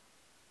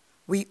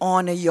 We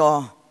honor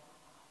your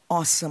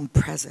awesome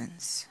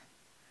presence.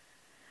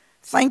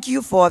 Thank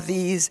you for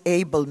these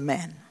able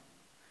men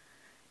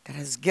that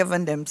has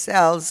given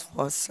themselves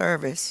for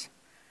service,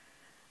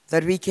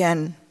 that we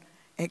can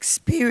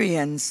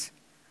experience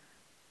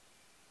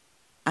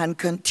and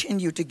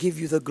continue to give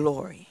you the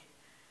glory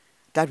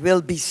that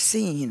will be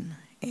seen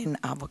in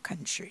our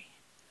country.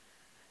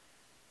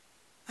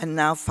 And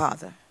now,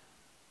 Father,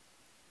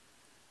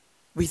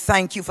 we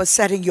thank you for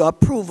setting your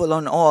approval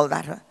on all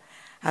that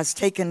has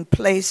taken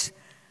place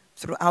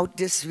throughout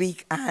this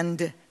week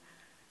and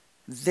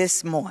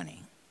this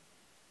morning.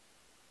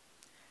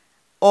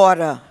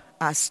 Order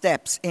our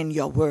steps in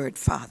your word,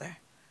 Father,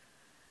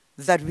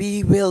 that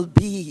we will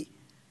be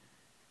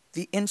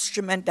the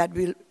instrument that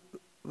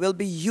will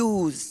be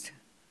used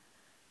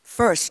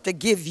first to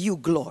give you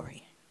glory,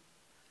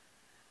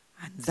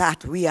 and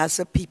that we as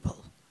a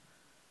people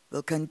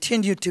will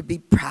continue to be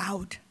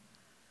proud.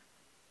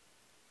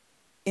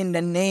 In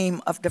the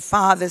name of the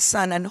Father,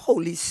 Son, and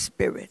Holy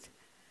Spirit,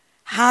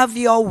 have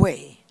your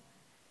way.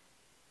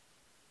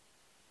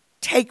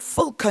 Take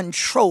full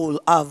control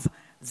of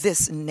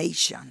this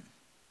nation.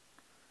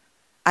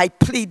 I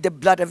plead the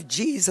blood of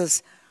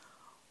Jesus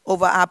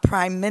over our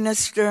Prime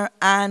Minister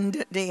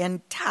and the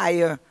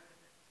entire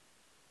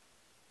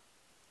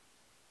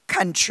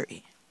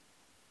country.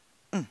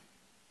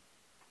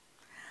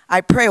 I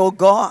pray, oh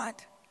God,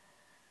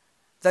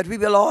 that we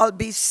will all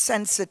be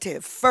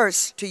sensitive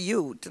first to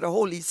you, to the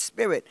Holy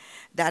Spirit,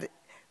 that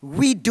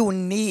we do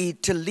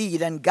need to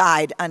lead and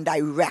guide and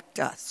direct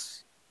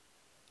us.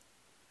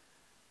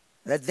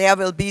 That there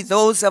will be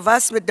those of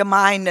us with the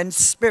mind and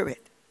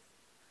spirit,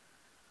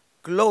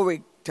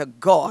 glory to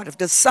God, of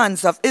the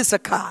sons of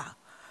Issachar,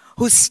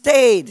 who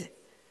stayed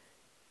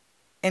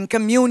in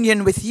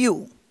communion with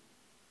you,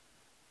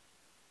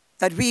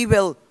 that we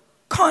will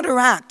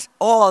counteract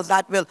all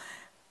that will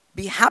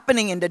be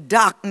happening in the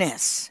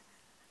darkness.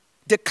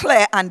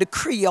 Declare and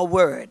decree your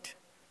word.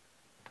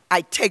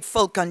 I take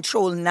full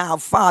control now,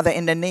 Father,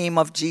 in the name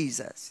of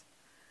Jesus,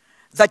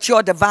 that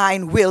your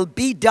divine will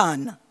be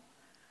done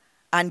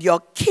and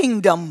your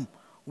kingdom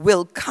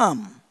will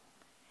come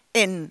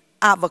in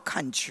our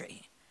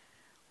country.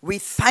 We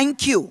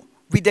thank you.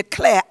 We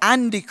declare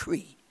and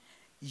decree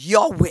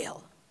your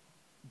will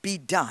be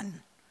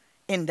done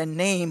in the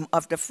name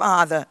of the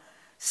Father,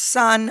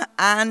 Son,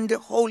 and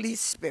Holy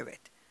Spirit.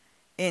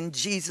 In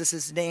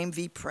Jesus' name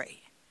we pray.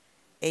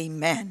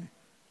 Amen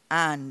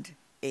and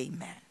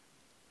amen.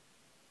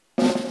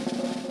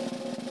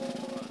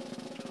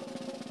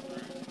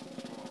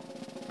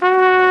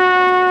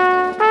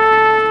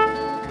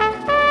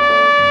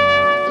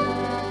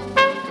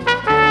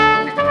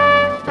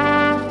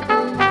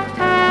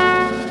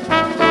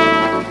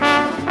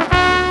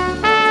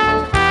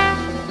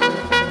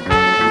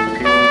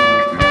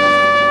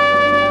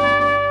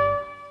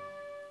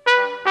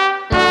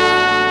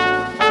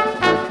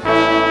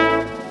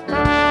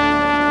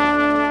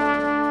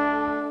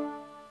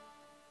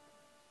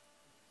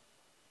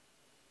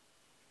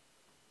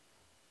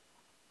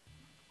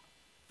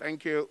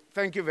 Thank you.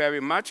 Thank you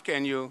very much.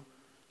 Can you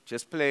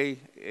just play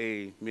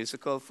a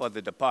musical for the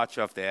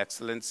departure of the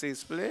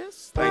Excellencies,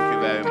 please? Thank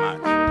you very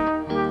much.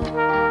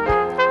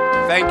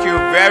 Thank you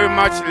very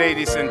much,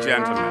 ladies and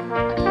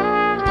gentlemen.